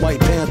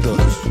 White Panther.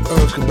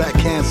 Herbs combat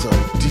cancer,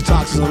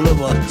 detoxing the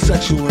liver,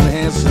 sexual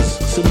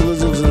enhancers.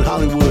 Symbolisms in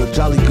Hollywood,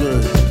 jolly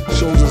good.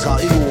 Shows us how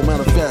evil will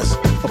manifest,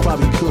 or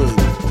probably could.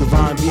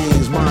 Divine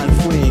beings, mind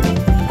freeing.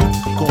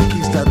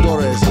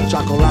 Conquistadores,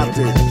 chocolates.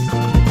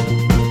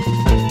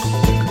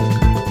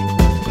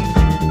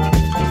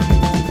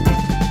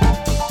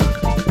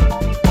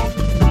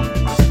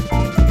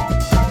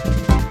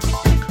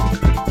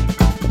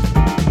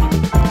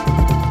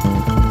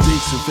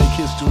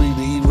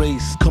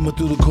 Coming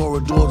through the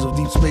corridors of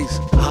deep space,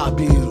 high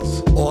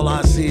beings, all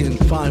I see in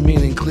fine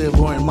meaning,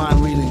 clairvoyant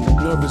mind reading,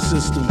 nervous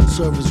system,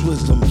 service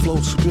wisdom, flow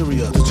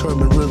superior,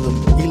 determined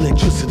rhythm,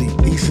 electricity,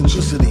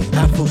 eccentricity,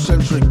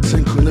 Afrocentric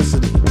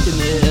synchronicity, in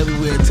the air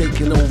everywhere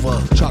taking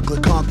over,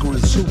 chocolate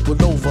conquerors,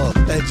 supernova,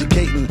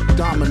 educating,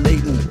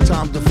 dominating,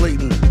 time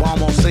deflating,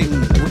 bomb on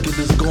Satan,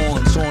 wickedness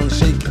gone, soaring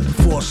shaking,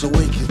 force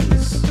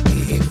awakens,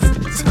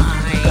 it's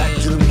time, back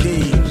to the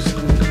caves,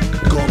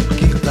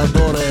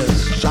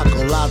 conquistadores,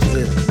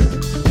 chocolates.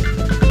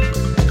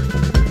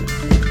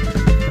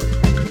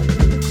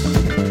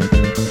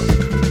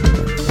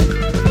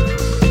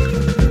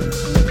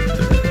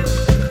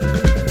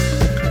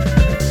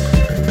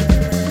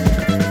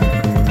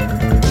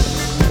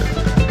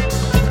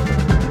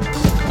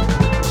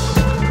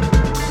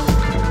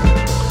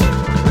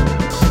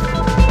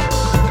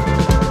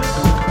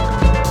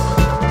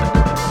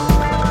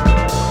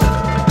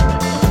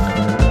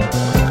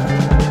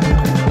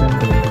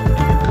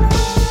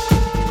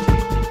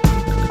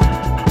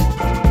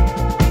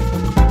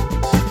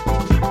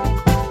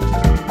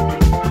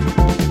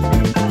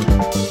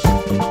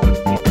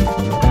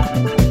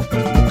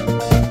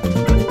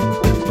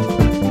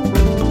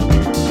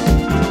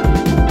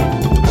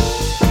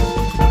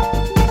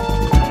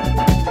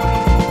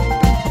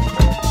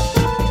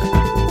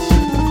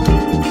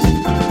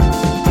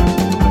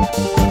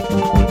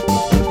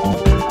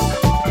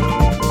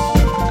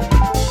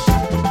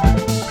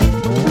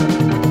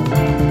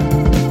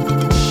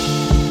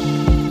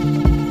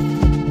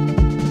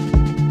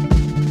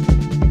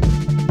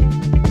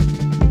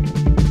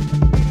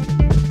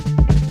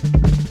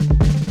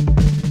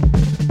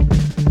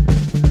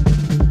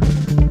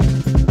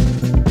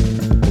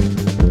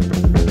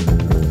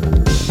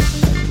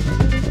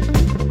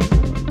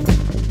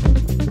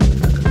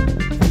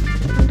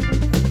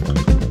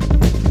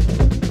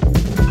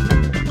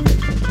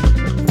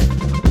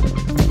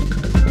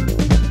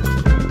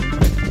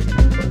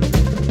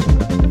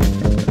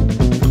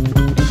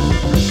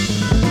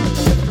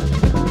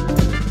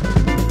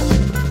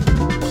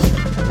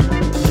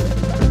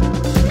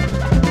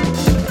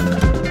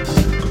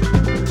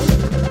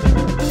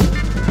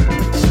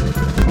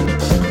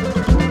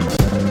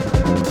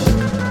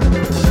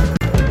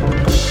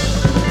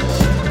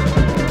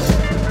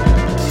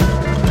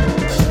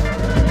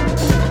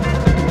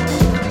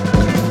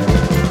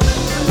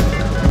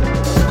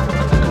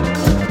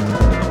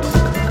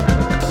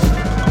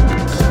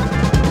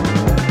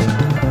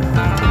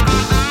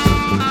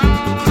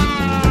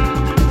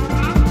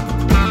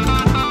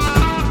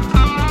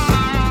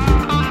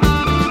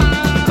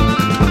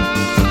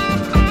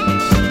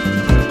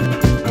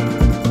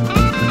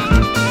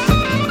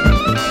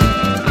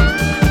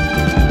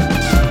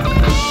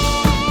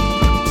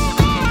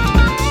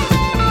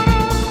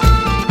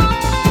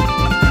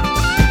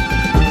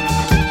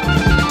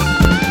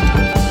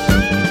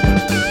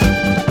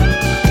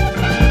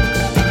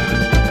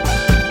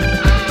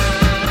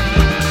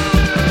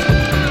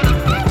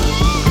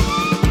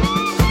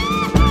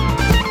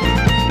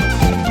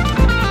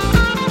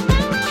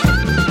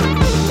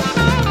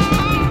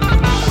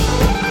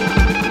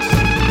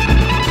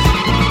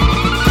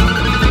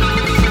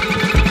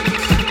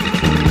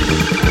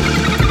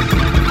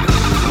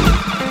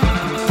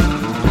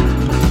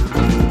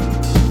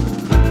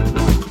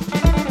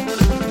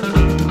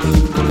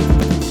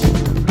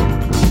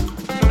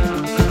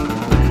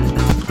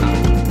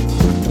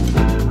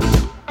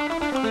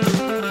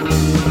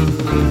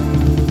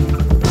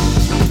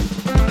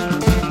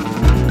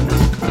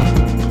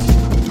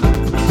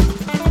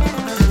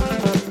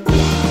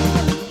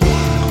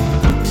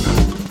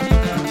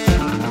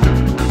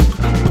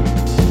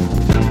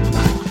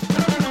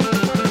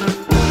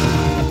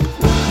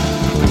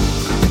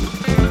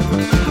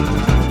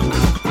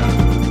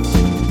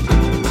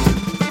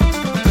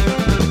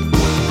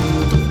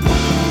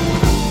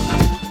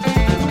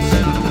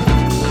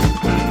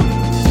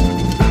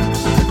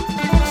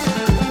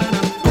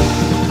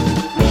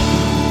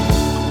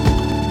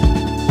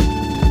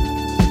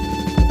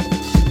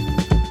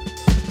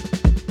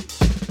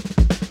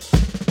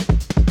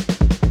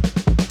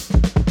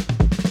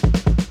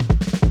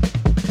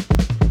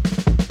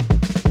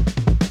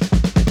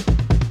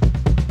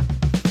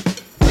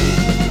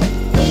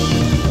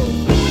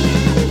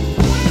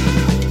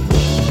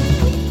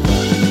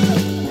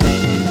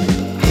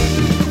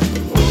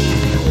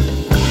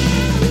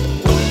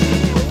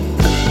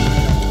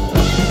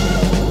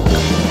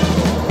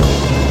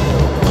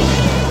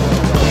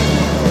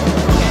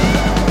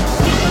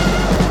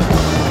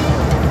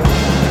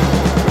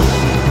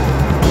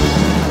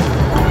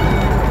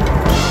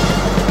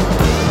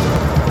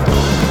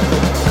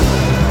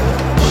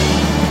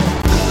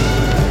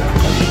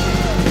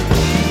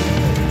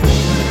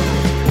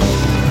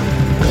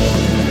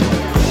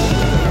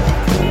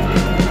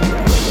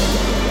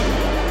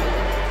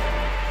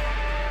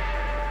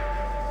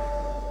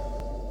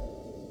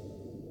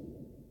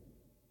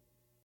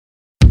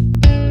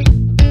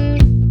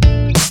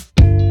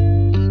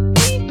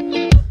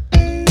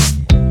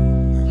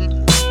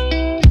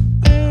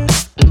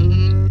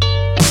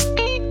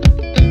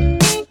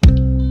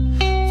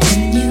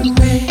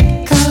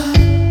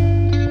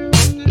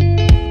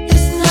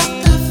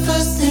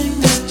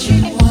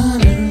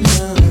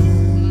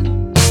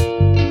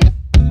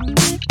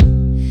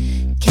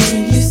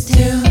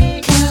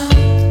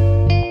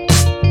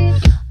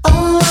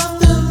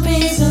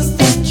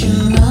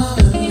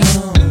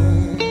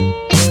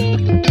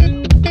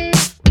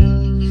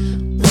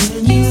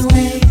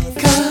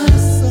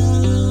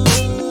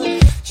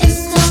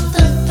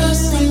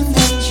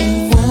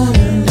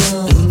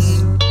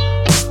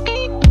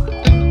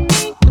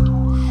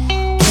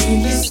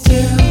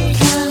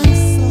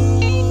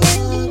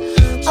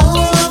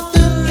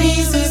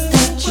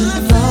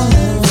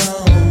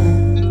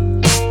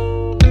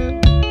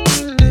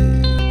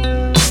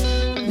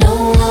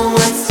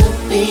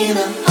 being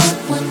an odd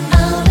one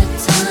out at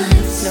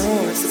times. No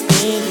one wants to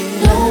be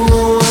you. No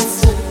one wants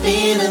to be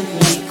in a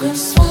Negro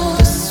swan.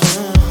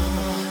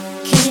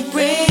 Can you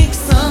break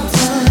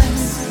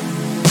sometimes?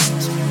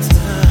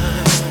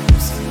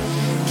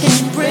 Can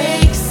you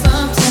break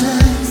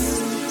sometimes?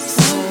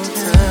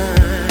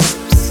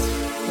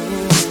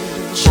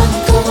 Try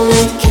to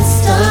make it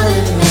start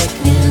and make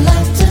me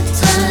laugh at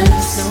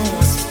times.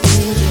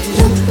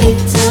 You big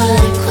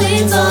time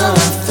queens all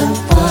of the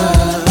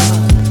world.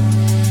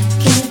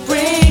 Can you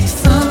break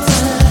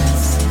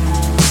sometimes?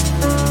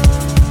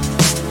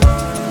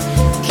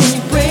 Can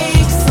you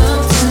break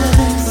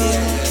sometimes?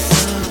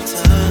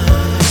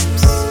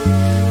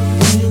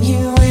 When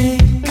you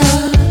wake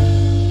up,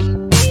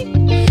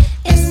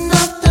 it's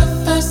not the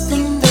first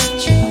thing that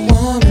you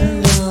wanna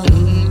know.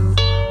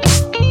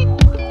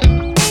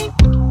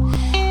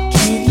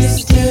 Can you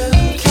still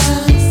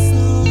count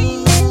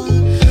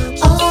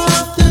all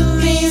of the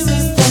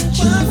reasons that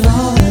you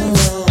know?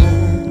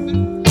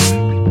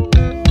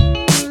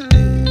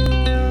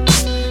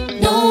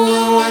 No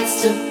one wants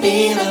to be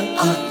the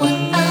odd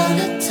one out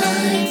at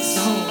times.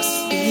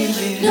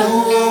 No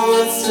one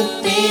wants to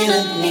be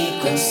the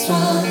Negro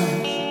swan.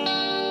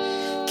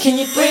 Can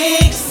you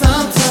break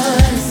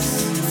sometimes?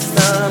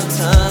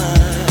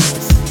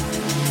 Sometimes.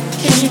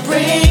 Can you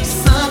break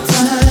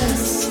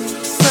sometimes?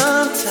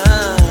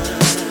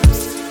 Sometimes.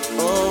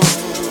 Oh.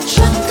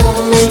 Try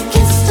to make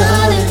it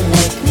start and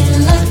make me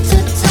laugh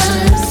at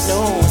times.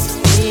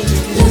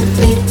 You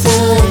big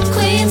time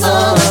queens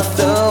all of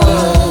the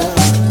world.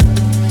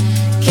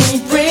 Can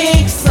you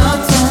break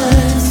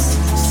sometimes?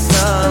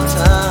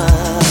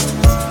 Sometimes.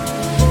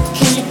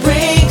 Can you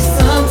break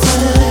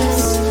sometimes?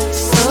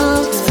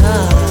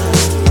 Sometimes.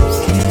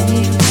 Can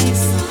you break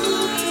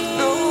sometimes?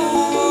 No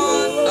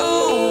one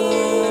knows.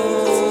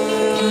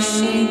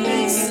 Can you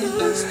break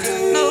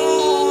sometimes? No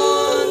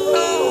one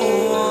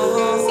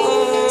knows.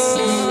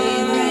 Can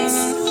you break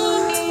sometimes?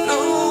 No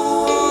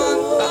one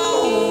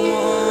knows.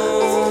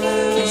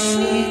 Can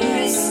you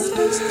break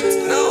sometimes?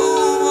 No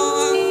one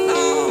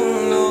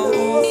knows.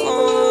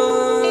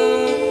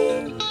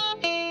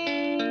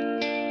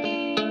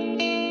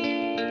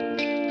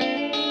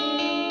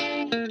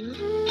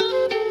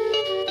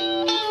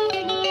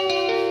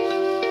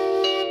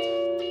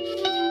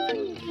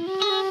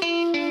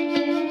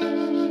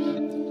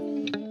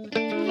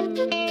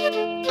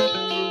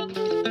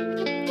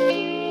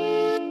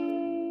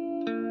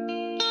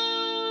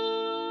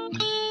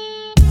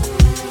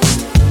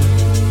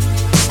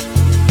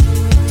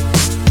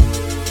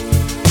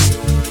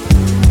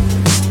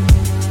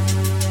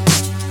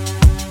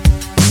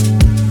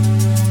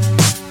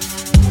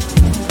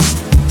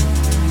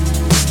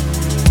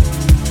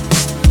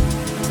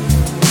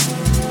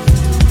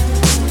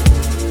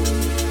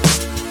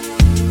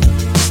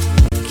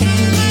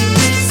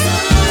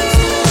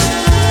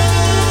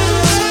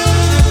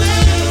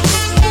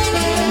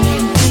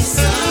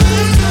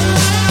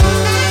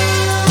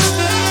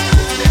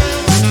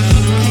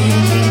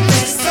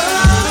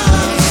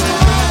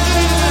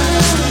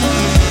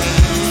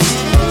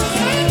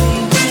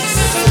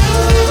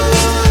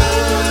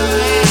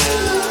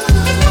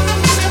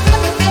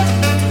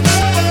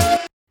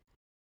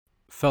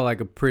 Felt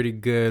like a pretty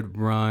good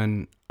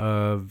run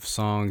of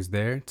songs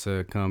there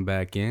to come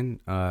back in.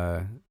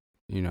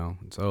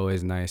 It's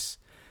always nice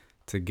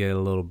to get a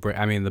little break.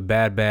 I mean, the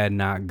Bad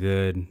Not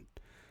Good,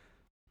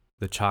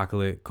 the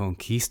Chocolate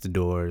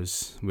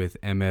Conquistadors with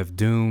MF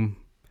Doom,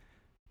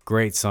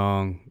 great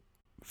song,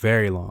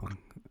 very long.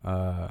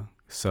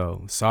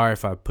 So sorry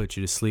if I put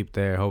you to sleep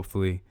there.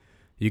 Hopefully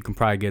you can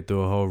probably get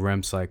through a whole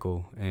REM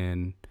cycle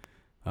and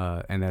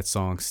that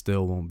song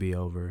still won't be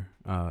over.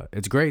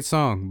 It's a great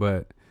song,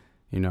 but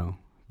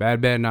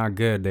Bad Not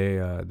Good.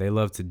 They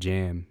love to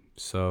jam.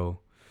 So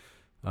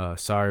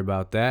sorry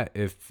about that.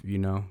 If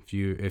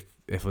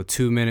a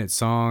 2-minute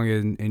song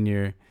in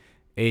your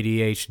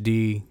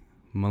ADHD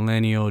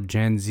millennial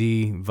Gen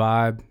Z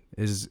vibe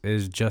is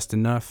just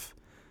enough,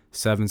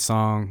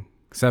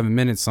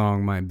 7-minute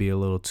song might be a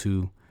little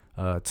too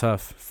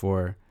tough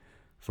for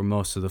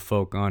most of the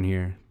folk on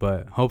here.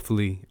 But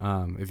hopefully,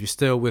 if you're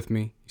still with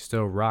me, you're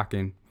still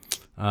rocking.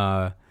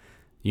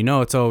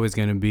 It's always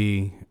going to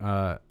be,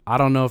 I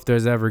don't know if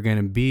there's ever going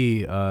to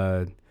be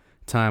a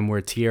time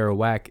where Tierra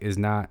Whack is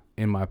not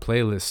in my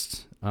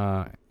playlist.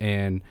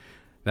 And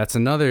that's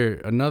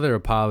another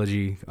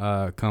apology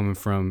coming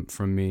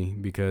from me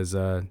because,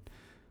 I'm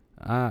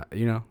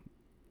going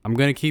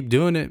to keep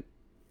doing it.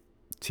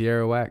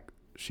 Tierra Whack,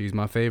 she's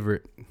my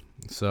favorite.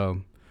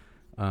 So,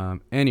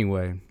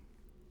 anyway,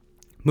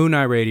 Moon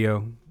Night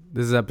Radio,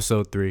 this is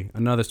episode 3,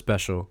 another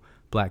special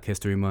Black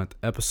History Month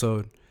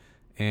episode.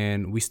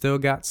 And we still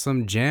got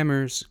some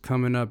jammers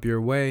coming up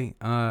your way.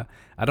 I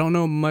don't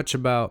know much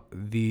about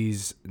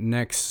these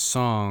next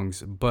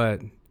songs,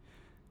 but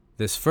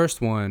this first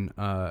one,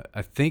 I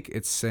think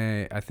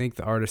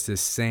the artist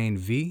is Sane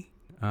V.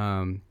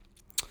 Who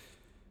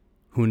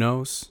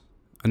knows?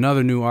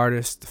 Another new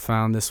artist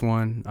found this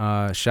one.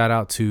 Shout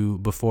out to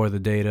Before the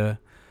Data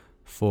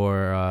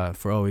for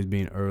always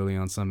being early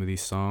on some of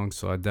these songs.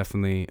 So I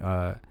definitely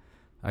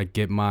I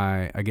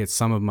get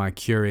some of my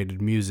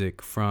curated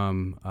music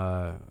from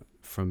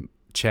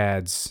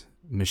Chad's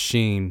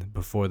Machine,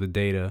 Before the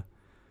Data.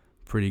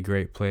 Pretty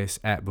great place,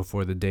 at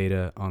Before the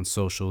Data on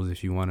socials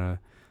if you want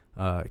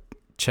to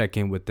check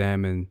in with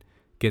them and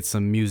get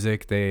some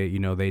music. They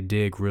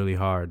dig really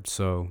hard.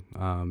 So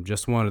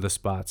just one of the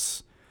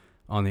spots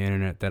on the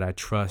internet that I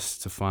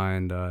trust to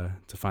find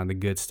the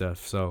good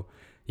stuff. So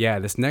yeah,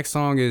 this next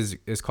song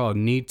is called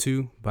Need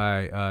To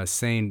by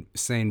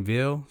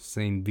Sainville.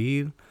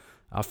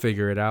 I'll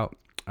figure it out.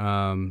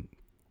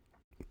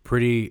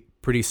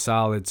 Pretty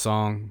solid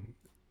song.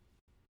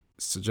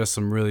 So just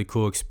some really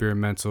cool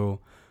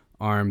experimental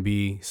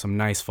R&B, some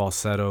nice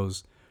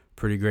falsettos,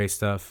 pretty great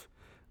stuff.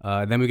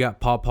 Then we got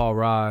Paul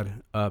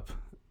Rod up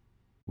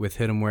with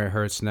Hit 'Em Where It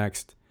Hurts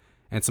next,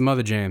 and some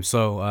other jams.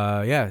 So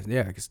yeah.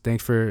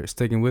 Thanks for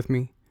sticking with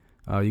me.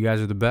 You guys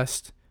are the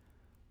best.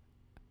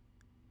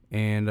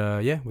 And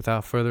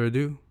without further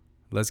ado,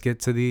 let's get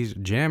to these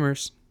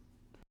jammers.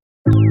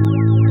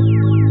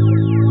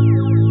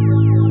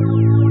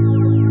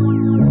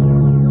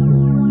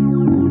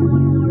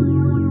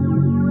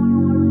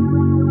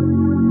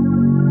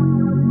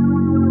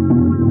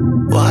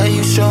 Why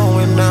you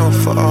showing out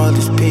for all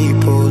these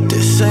people?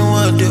 This ain't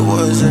what it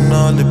was in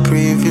all the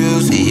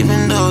previews.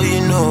 Even though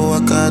you know I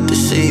got to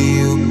see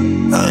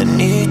you, I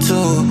need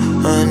to.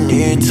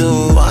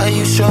 Why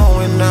you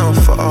showing out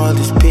for all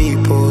these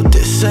people?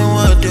 This ain't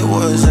what it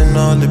was in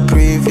all the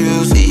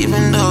previews.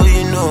 Even though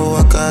you know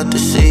I got to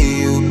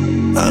see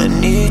you, I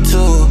need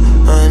to.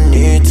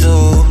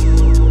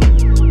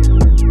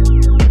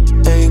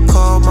 Hey,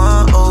 call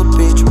my old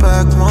bitch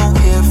back, won't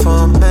hear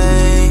from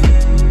me.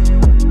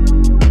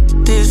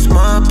 This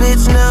my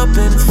bitch now,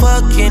 been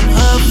fucking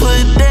her for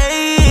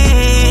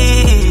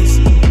days.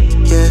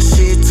 Yeah,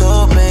 she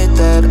told me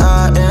that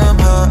I am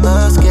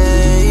her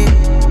escape.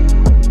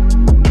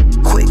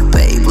 Quick,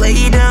 babe,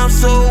 lay down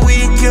so we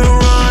can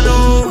run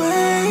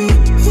away.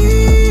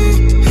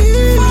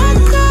 Fuck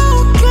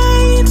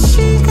cocaine,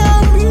 she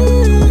got me.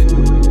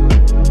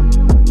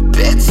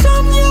 Bitch,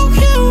 I'm your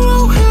hero,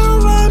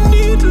 run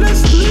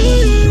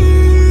needlessly.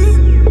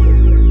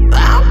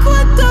 I'll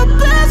put the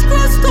best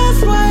crystals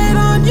right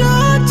on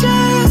your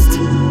chest.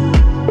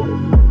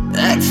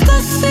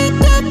 Ecstasy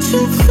that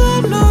you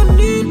feel, no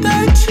need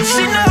that you.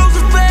 She knows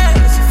what's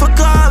best, fuck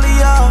all of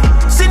y'all.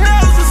 She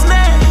knows what's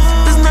next,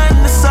 there's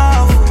nothing to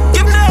solve.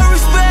 Give no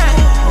respect,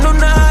 no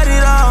not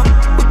at all.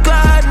 We're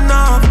gliding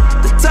off,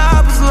 the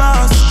top is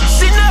lost.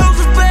 She knows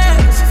what's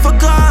best,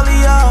 fuck all of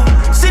y'all.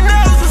 She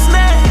knows what's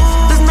next,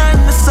 there's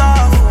nothing to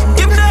solve.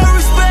 Give no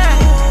respect,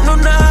 no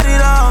not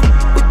at all.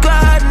 We're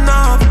gliding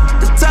off,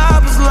 the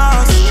top is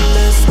lost. And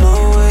there's no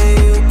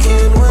way you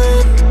can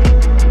win.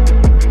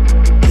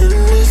 In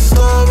this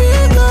story,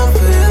 the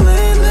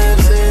feeling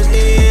lives in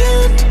the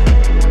end.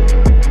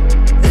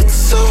 It's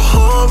so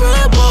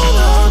horrible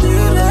how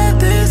you let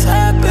this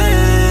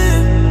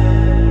happen.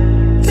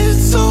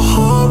 It's so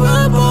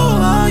horrible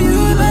how you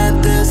let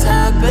this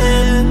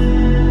happen.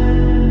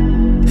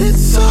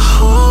 It's so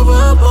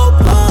horrible.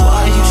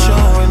 Why you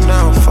showing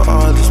out for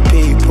all these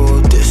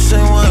people? This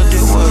ain't what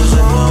it was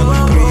in all the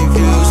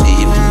previews.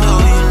 Even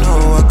though you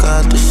know I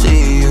got to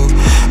see you,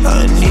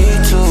 I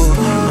need to.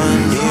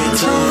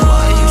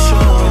 Why you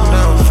showing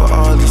out for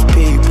all these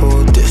people?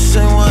 This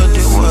ain't what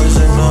it was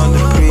in all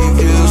the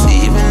previews.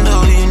 Even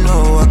though you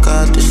know I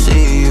got to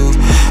see you,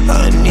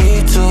 I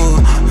need to.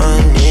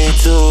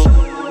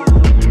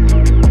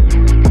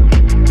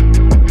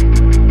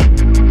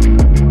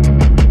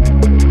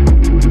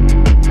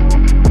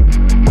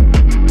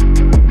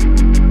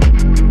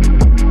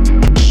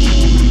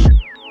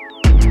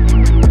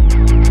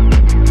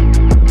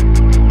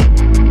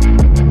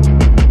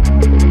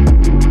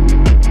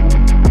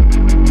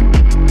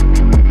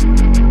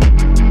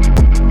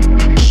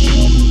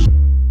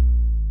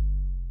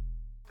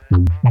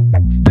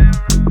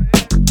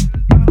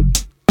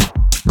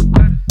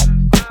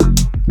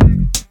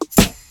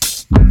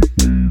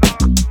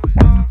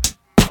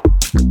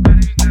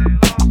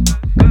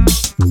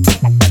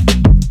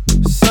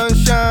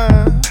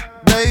 Sunshine,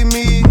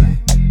 baby,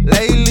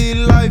 lately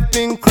life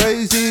been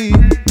crazy.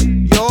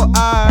 Your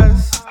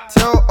eyes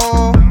tell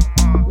all,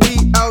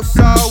 we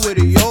outside with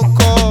a your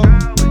call.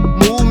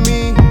 Move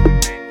me,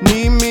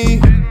 need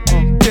me,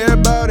 care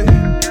about it,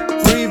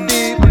 breathe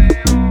deep.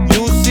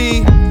 You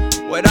see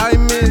what I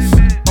miss,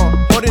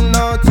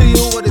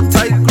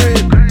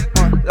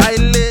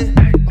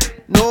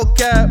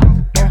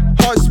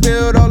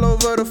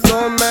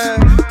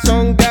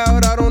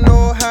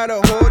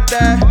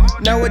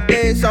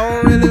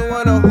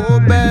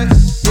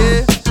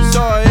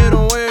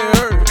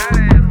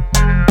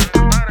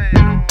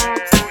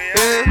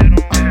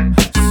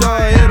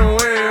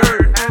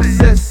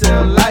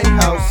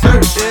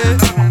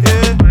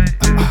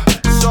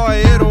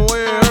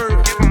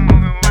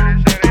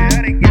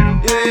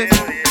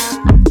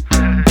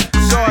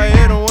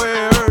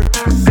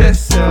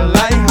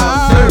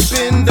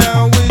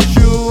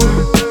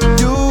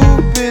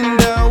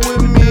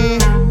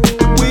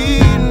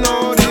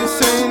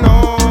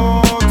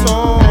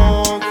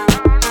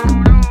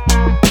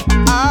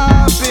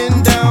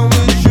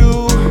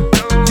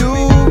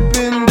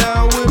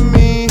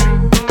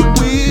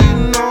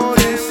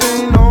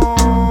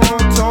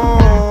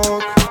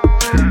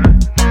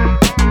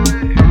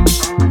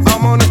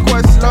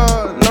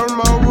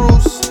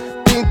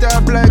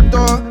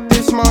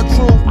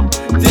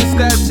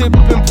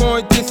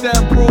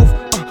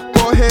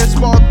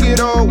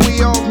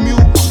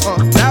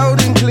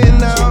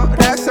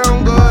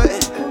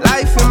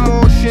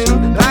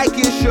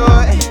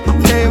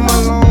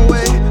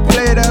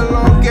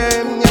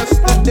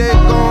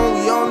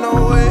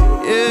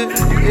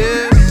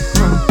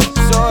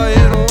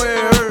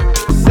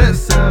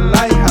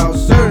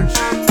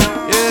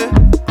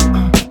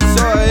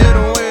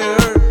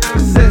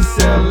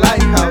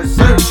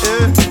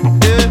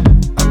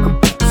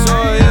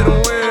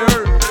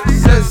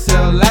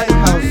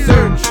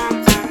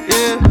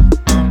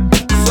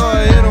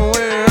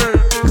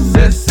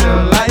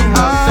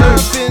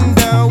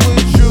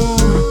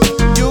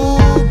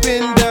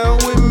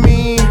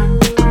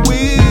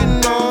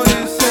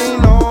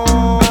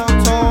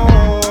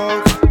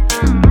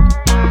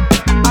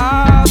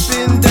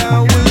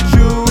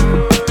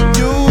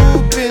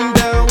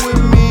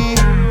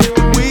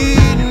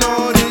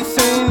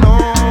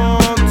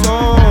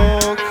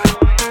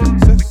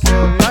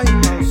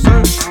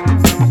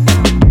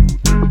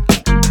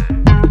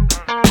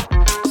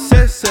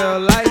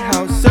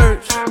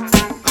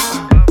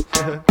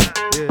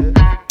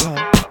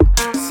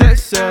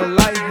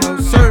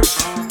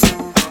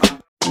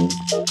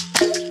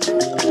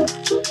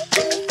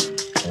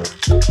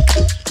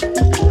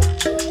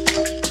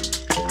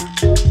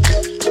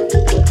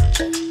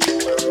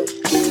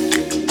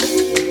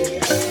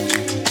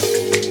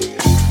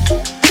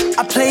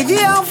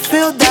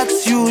 outfit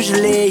that's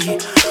usually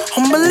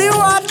humbly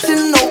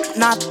watching, nope,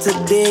 not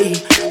today.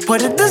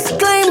 Put a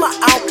disclaimer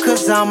out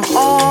cause I'm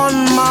on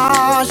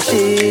my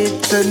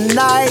shit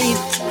tonight.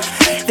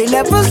 They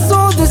never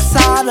saw the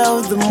side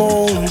of the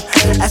moon,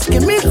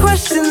 asking me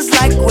questions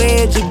like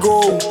where'd you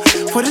go.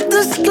 Put a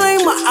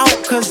disclaimer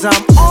out cause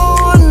I'm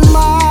on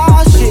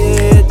my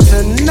shit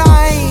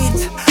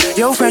tonight.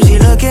 Your friend, she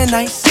looking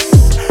nice.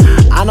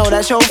 I know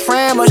that's your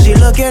friend, but she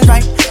looking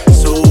right.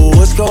 So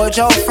let's go with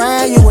your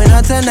friend, you and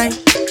her tonight.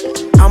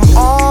 I'm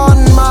on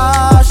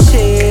my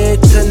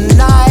shit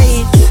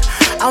tonight.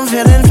 I'm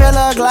feeling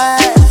filler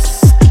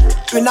glass,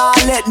 and I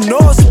let no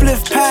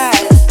spliff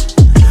pass.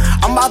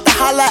 I'm about to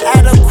holler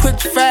at a quick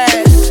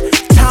fast.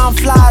 Time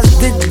flies,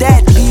 did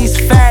that, these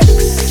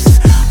facts.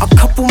 A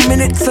couple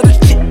minutes of the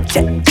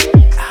chit-chat.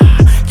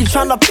 You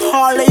tryna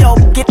parlay or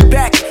get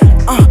back.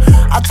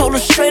 I told her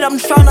straight I'm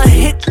tryna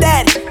hit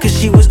that, cause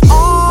she was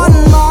on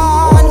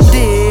my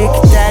dick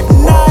that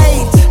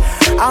night.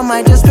 I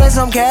might just spend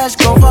some cash,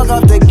 go fuck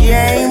up the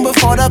game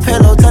before the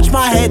pillow touch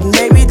my head and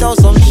maybe throw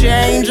some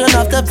change,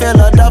 enough to fill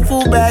a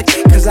duffel bag,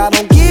 cause I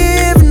don't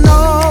give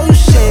no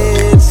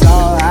shits,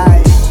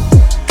 alright.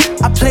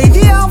 I play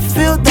the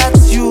outfield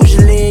that's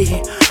usually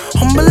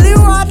humbly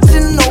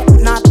watching,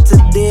 nope, not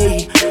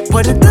today.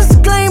 Put a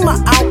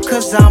disclaimer out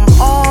cause I'm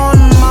on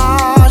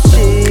my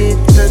shit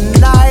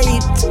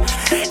tonight.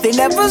 They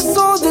never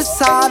saw the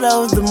side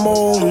of the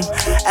moon,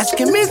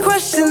 asking me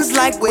questions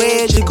like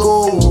where'd you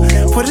go.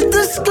 Put a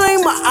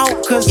disclaimer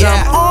out cause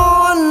I'm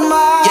on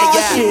my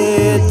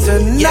shit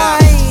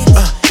tonight.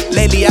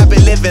 Lately I've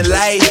been living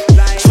life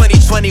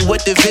 2020,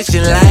 what the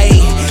vision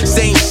like?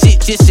 Same shit,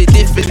 just a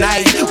different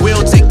night. We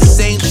don't take the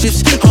same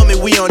trips,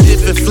 homie, we on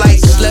different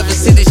flights.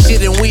 Levels to the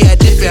shit and we at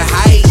different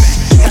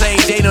heights. Plain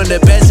Jane on the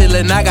bezel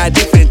and I got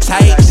different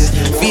types.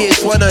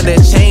 VH1 on the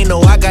chain,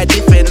 oh I got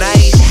different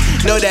nights.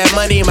 Know that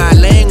money my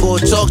lingo,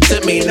 talk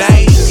to me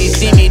nice. She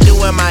see me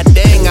doing my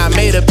thing, I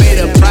made a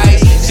better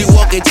price. She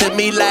walking to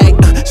me like,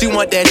 she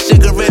want that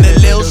sugar and a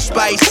little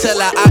spice. Tell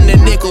her I'm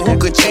the nigga who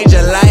could change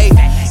her life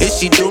if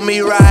she do me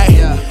right.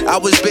 I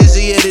was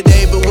busy here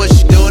today, but what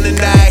she doing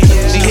tonight?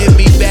 She hit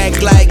me back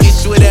like,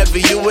 it's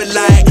whatever you would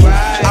like.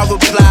 I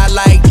reply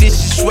like, this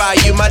is why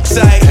you my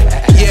type.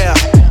 Yeah,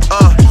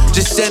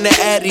 just send the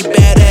addy,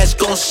 badass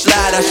gon'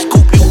 slide. I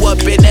scoop you up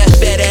in that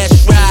fat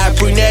ass ride.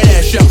 Bring that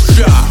ass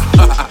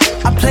up,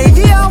 I play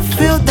the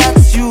outfield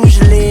that's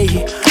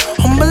usually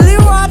humbly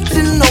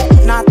watching,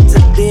 nope, not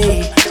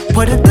today.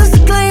 Put a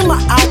disclaimer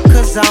out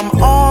cause I'm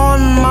on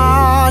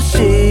my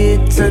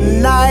shit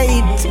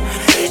tonight.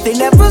 They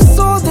never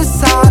saw the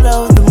side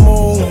of the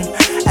moon,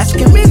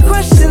 asking me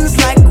questions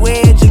like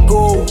where'd you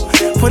go.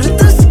 Put a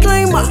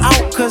disclaimer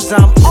out cause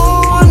I'm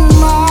on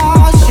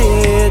my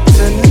shit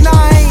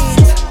tonight.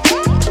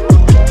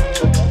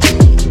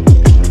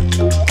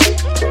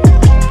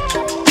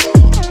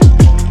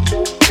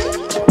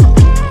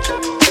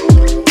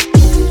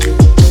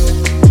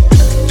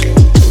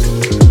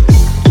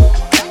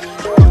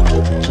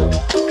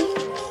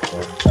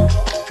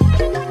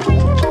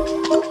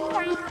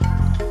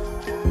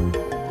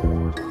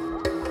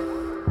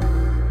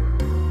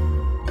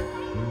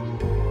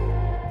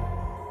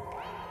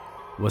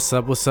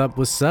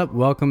 What's up?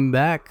 Welcome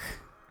back.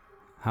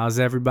 How's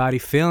everybody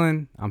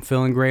feeling? I'm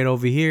feeling great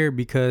over here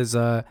because,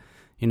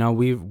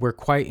 we're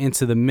quite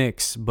into the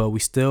mix, but we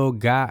still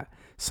got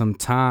some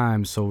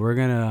time. So we're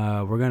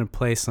gonna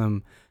play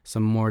some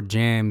more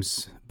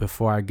jams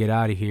before I get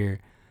out of here.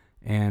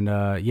 And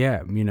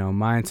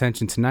my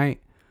intention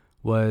tonight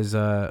was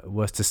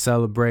to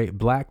celebrate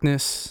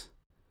Blackness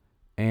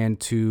and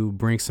to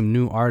bring some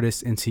new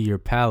artists into your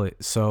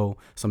palette. So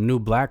some new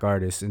black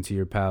artists into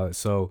your palette.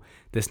 So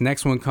this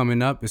next one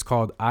coming up is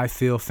called I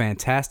Feel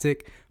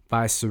Fantastic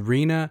by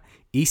Serena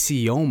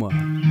Isioma.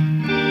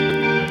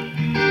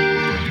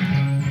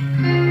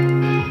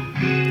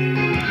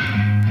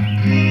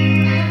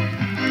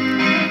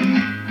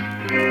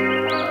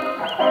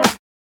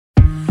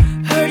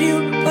 Heard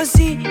you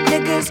pussy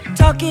niggas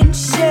talking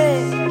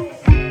shit.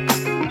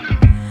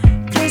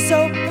 You're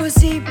so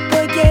pussy,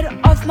 boy, get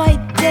off my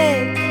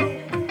dick.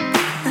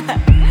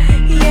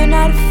 You're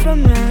not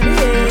from around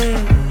here.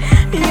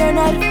 You're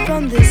not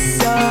from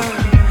this song.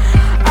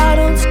 I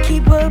don't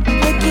keep a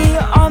blicky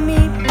on me,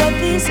 but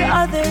these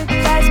other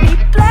guys be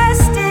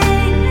blasting.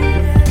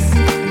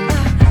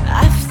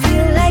 I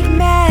feel like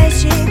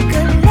magic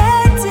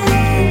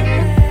collecting.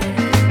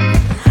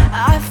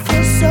 I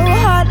feel so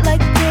hot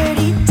like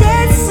dirty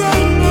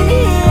dancing in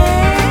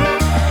here.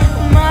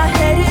 My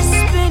head is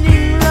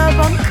spinning, love,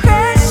 I'm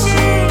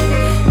crashing.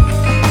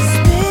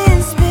 Spin,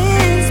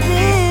 spin,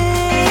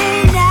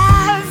 spin.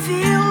 I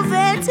feel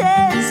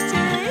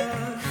fantastic.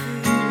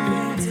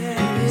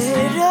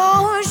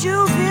 Don't you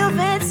feel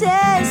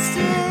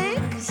fantastic?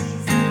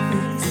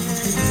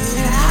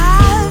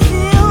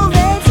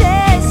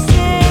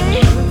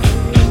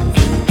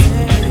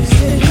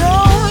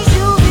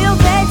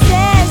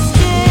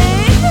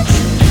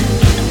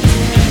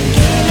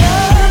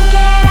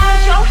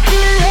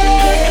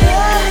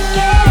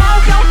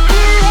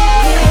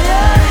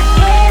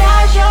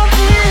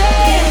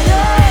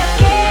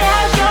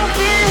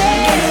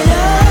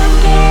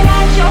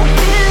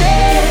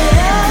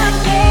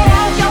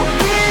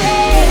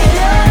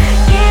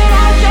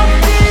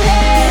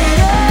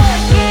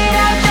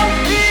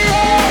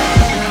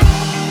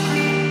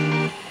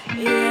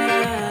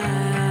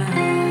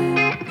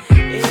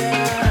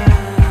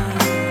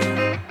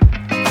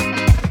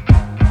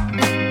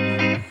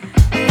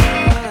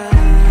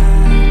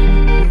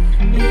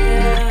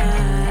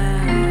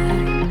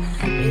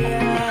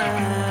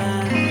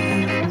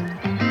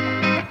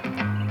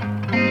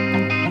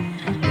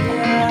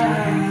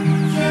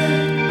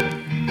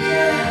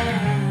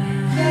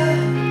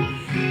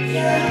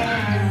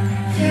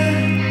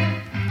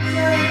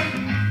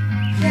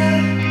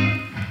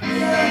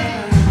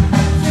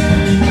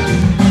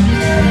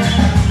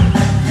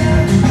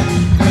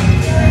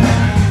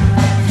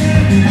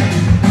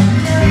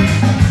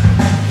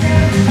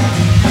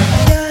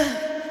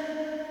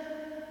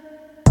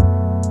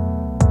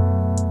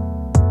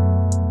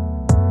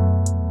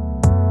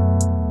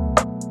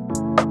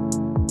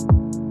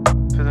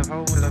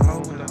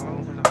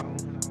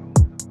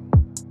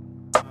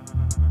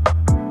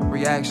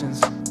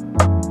 Reactions.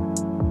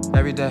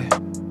 Every day.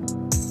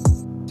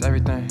 It's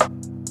everything.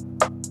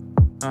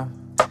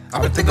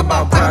 I've been thinking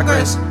about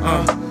progress.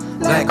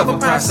 Lack of a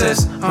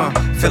process.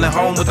 Feeling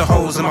home with the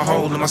holes in my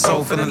hole in my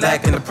soul. Feeling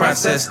lack in the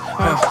process.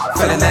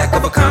 Feeling lack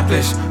of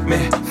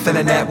accomplishment.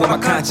 Feeling that with my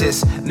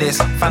consciousness.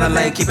 Find a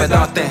lane, keep it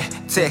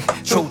authentic.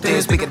 Truth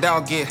is, we could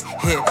all get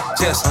hit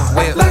just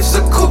with. Life's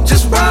a coupe,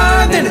 just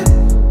ride in it.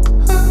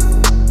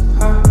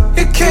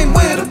 It came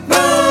with a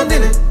blonde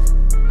in it.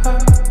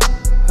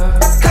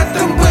 Got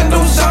them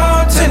windows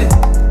all tinted.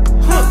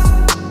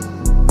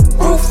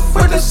 Roof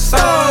with the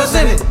stars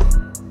in it.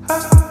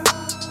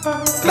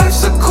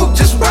 Life's a coupe,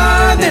 just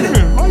ride in it.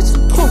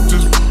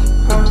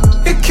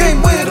 It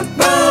came with a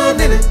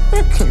blonde in it.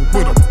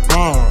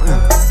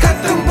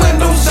 Got them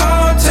windows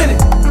all tinted.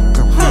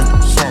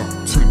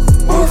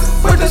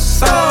 Roof with the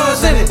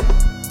stars in it.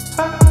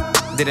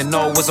 Didn't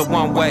know it was a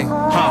one-way,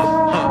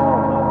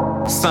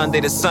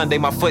 Sunday to Sunday,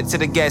 my foot to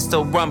the gas,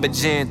 still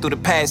rummaging through the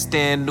past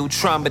and new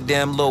trauma,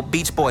 them little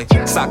beach boy.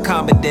 Sock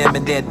combat them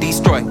and then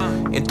destroy.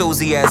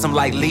 Enthusiasm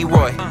like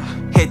Leroy.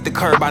 Hit the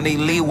curb, I need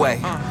leeway.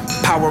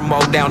 Power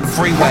mode down the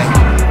freeway.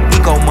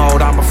 Eco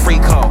mode, I'm a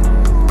freak hoe.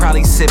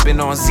 Probably sipping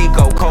on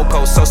Zico,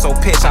 Coco, so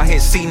pitch. I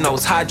hit C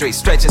notes, hydrate,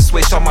 stretch and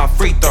switch on my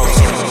free throws.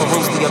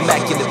 Peruse the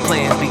immaculate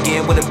plans.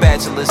 Begin with a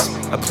bachelor's,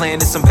 a plan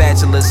and some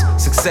bachelors,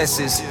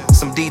 successes,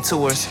 some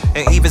detours,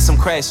 and even some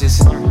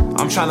crashes.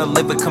 I'm trying to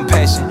live with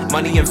compassion,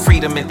 money and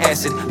freedom and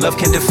acid. Love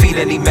can defeat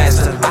any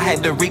master. I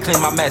had to reclaim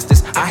my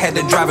masters. I had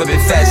to drive a bit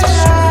faster.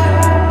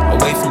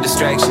 Away from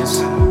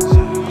distractions,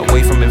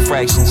 away from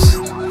infractions.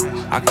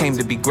 I came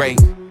to be great.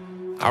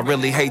 I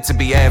really hate to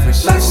be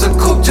average. Life's a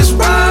coupe, just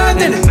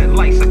ride in it.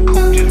 Life's a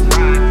coupe, just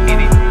ride in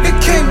it. It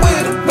came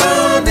with a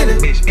blonde in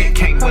it. Bitch, it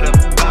came with a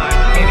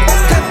blonde in it.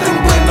 Got them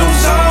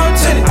windows all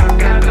tinted. I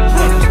got the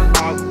windows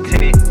all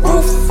tinted.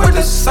 Roof with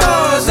the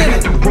stars in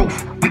it.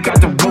 We got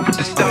the roof with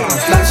the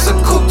stars. Life's a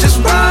coupe, just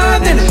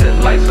ride in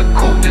it. Life's a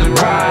coupe, just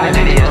ride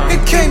in it.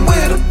 It came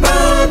with a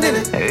blonde in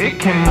it. It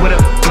came with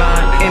a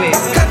blonde in it.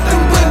 Got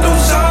them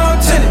windows all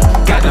tinted.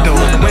 Got the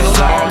windows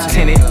all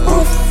tinted.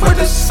 Roof with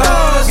the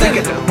stars in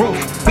it.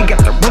 We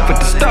got the roof with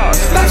the stars.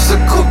 Life's a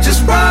coupe,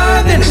 just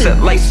ride in it.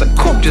 Life's a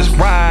coupe, just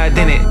ride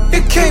in it.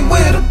 It came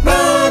with a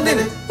blonde in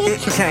it. It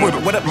came with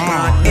a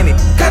blonde in it.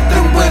 Got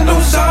them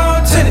windows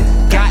all tinted.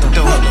 Got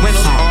the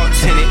windows all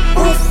tinted.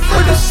 Roof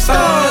with the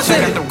stars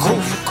in it. We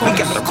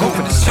got the roof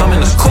with the stars. I'm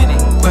in the coupe,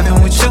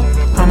 whipping with you.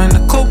 I'm in the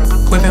coupe,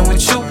 whipping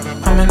with you.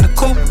 I'm in the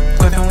coupe,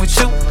 whipping with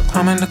you.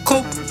 I'm in the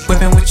coupe,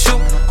 whipping with you.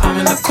 I'm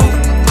in the coupe,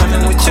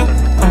 whipping with you.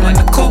 I'm in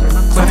the coupe,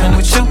 whipping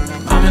with you.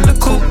 I'm in the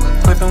coupe,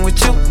 whipping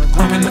with you.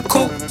 I'm in the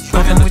coupe,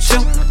 whipping with you.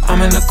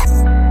 I'm in the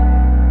coupe.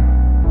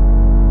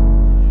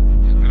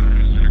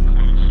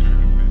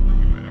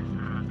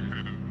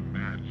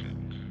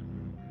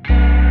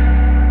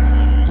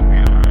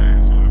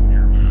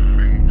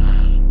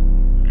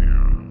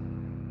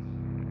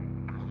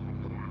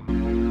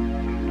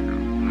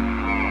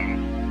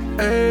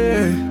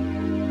 Hey.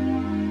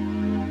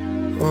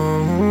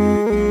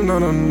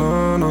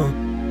 No.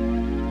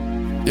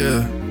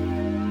 Yeah.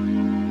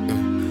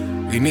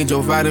 You need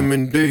your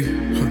vitamin D.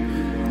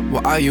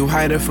 Why are you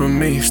hiding from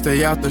me?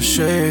 Stay out the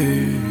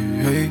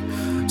shade,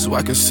 so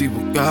I can see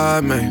what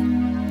God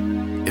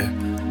made.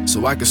 Yeah,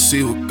 so I can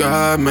see what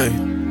God made.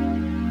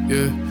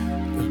 Yeah,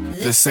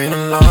 this ain't a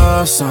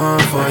love song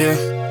for you.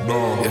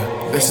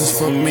 Yeah, this is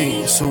for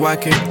me, so I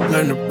can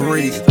learn to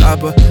breathe. I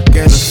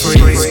began to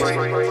freeze.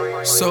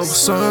 So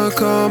sun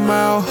come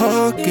out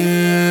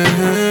hugging.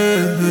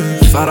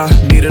 Thought I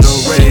needed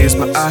a raise,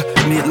 but I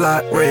need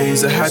light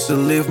rays. I had to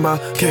leave my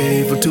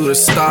cave into the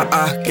star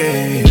I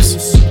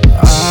gaze.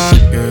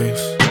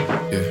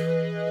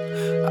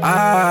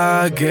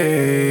 I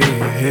gaze,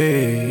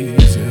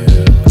 yeah.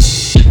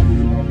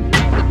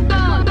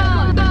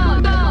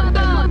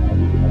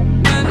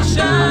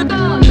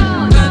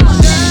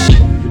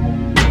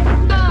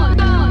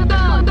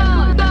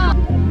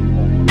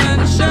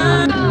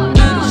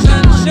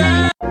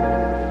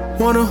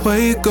 Wanna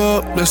wake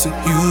up next to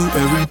you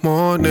every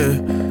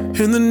morning.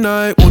 In the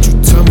night, won't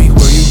you tell me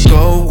where you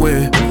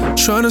going?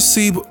 Tryna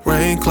see but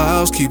rain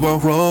clouds keep on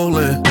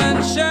rolling,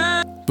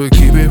 but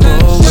keep it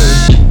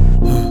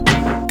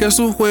rolling. Guess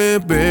the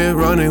wind been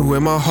running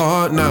with my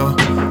heart now.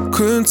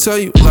 Couldn't tell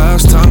you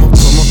last time I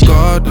put my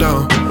guard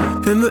down.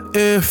 In the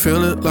air,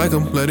 feeling like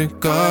I'm letting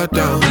God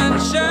down.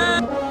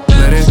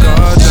 Letting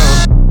God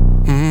down.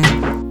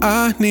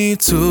 I need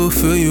to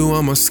feel you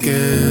on my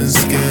skin.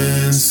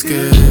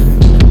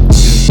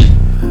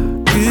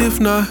 If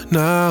not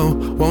now,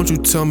 won't you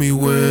tell me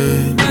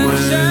when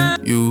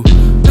you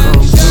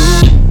come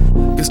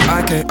through? Cause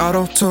I can't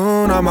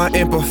auto-tune all my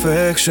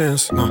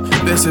imperfections.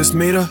 This is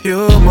me to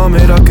you,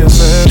 moment of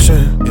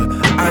confession.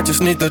 Yeah, I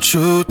just need the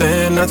truth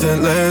and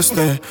nothing less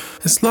than.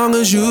 As long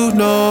as you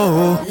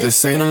know,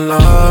 this ain't a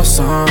love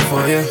song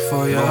for you.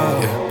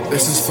 Yeah,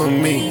 this is for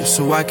me,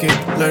 so I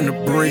can learn to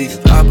breathe.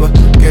 I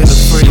began to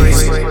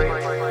freeze.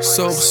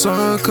 So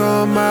sun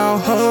come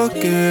out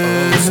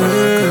hugging.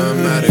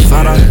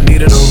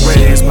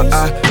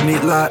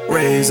 need light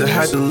rays. I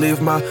had to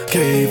leave my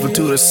cave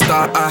into the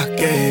star I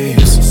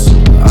gaze.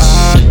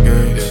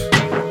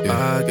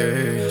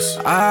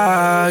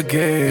 I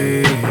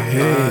gaze.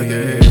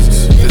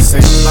 This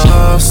ain't a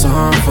love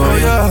song for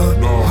you.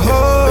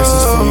 This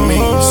is for me,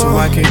 so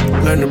I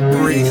can learn to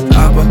breathe.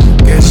 I'ma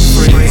get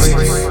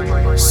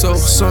free. So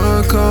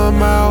sun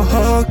come out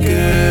hugging.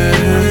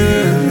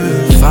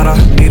 Thought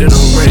I needed a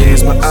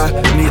raise, but I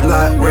need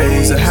light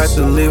rays. I had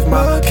to leave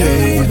my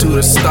cave into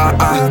the star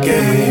I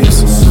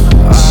gaze.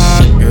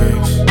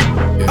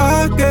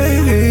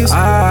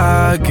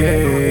 I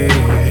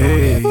gaze.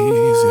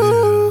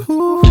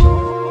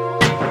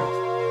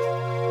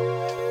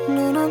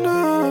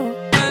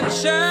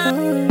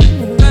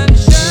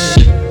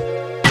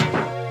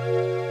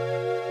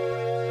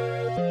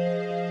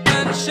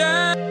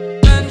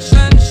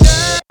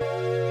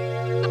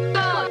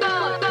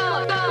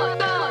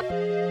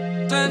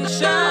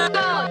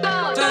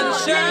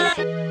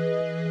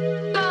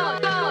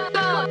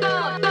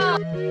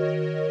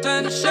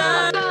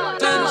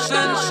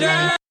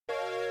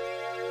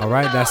 All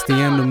right, that's the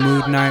end of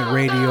Mood Night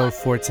Radio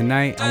for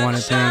tonight. I want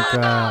to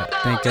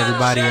thank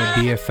everybody at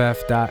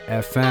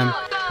BFF.FM.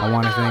 I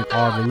want to thank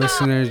all the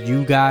listeners,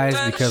 you guys,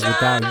 because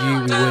without you,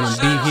 we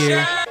wouldn't be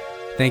here.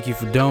 Thank you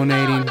for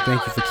donating.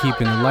 Thank you for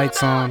keeping the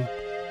lights on.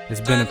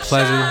 It's been a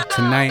pleasure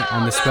tonight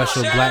on this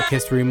special Black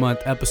History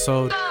Month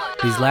episode.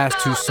 These last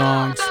two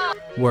songs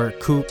were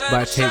Coop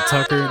by Tate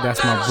Tucker.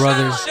 That's my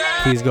brother.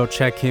 Please go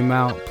check him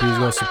out. Please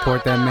go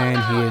support that man.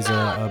 He is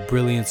a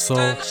brilliant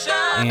soul.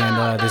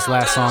 And this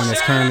last song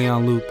that's currently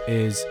on loop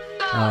is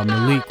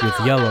Malik with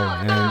Yellow,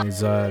 and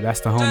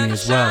that's the homie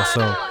as well.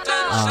 So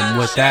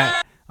with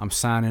that, I'm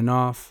signing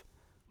off.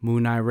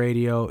 Mood Night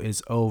Radio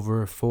is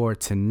over for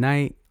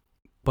tonight,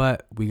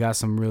 but we got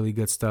some really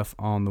good stuff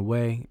on the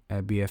way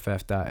at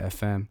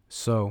BFF.FM.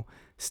 So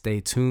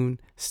stay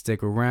tuned,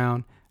 stick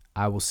around.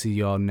 I will see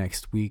y'all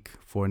next week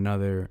for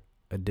another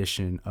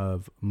edition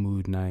of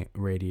Mood Night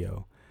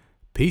Radio.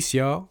 Peace,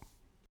 y'all.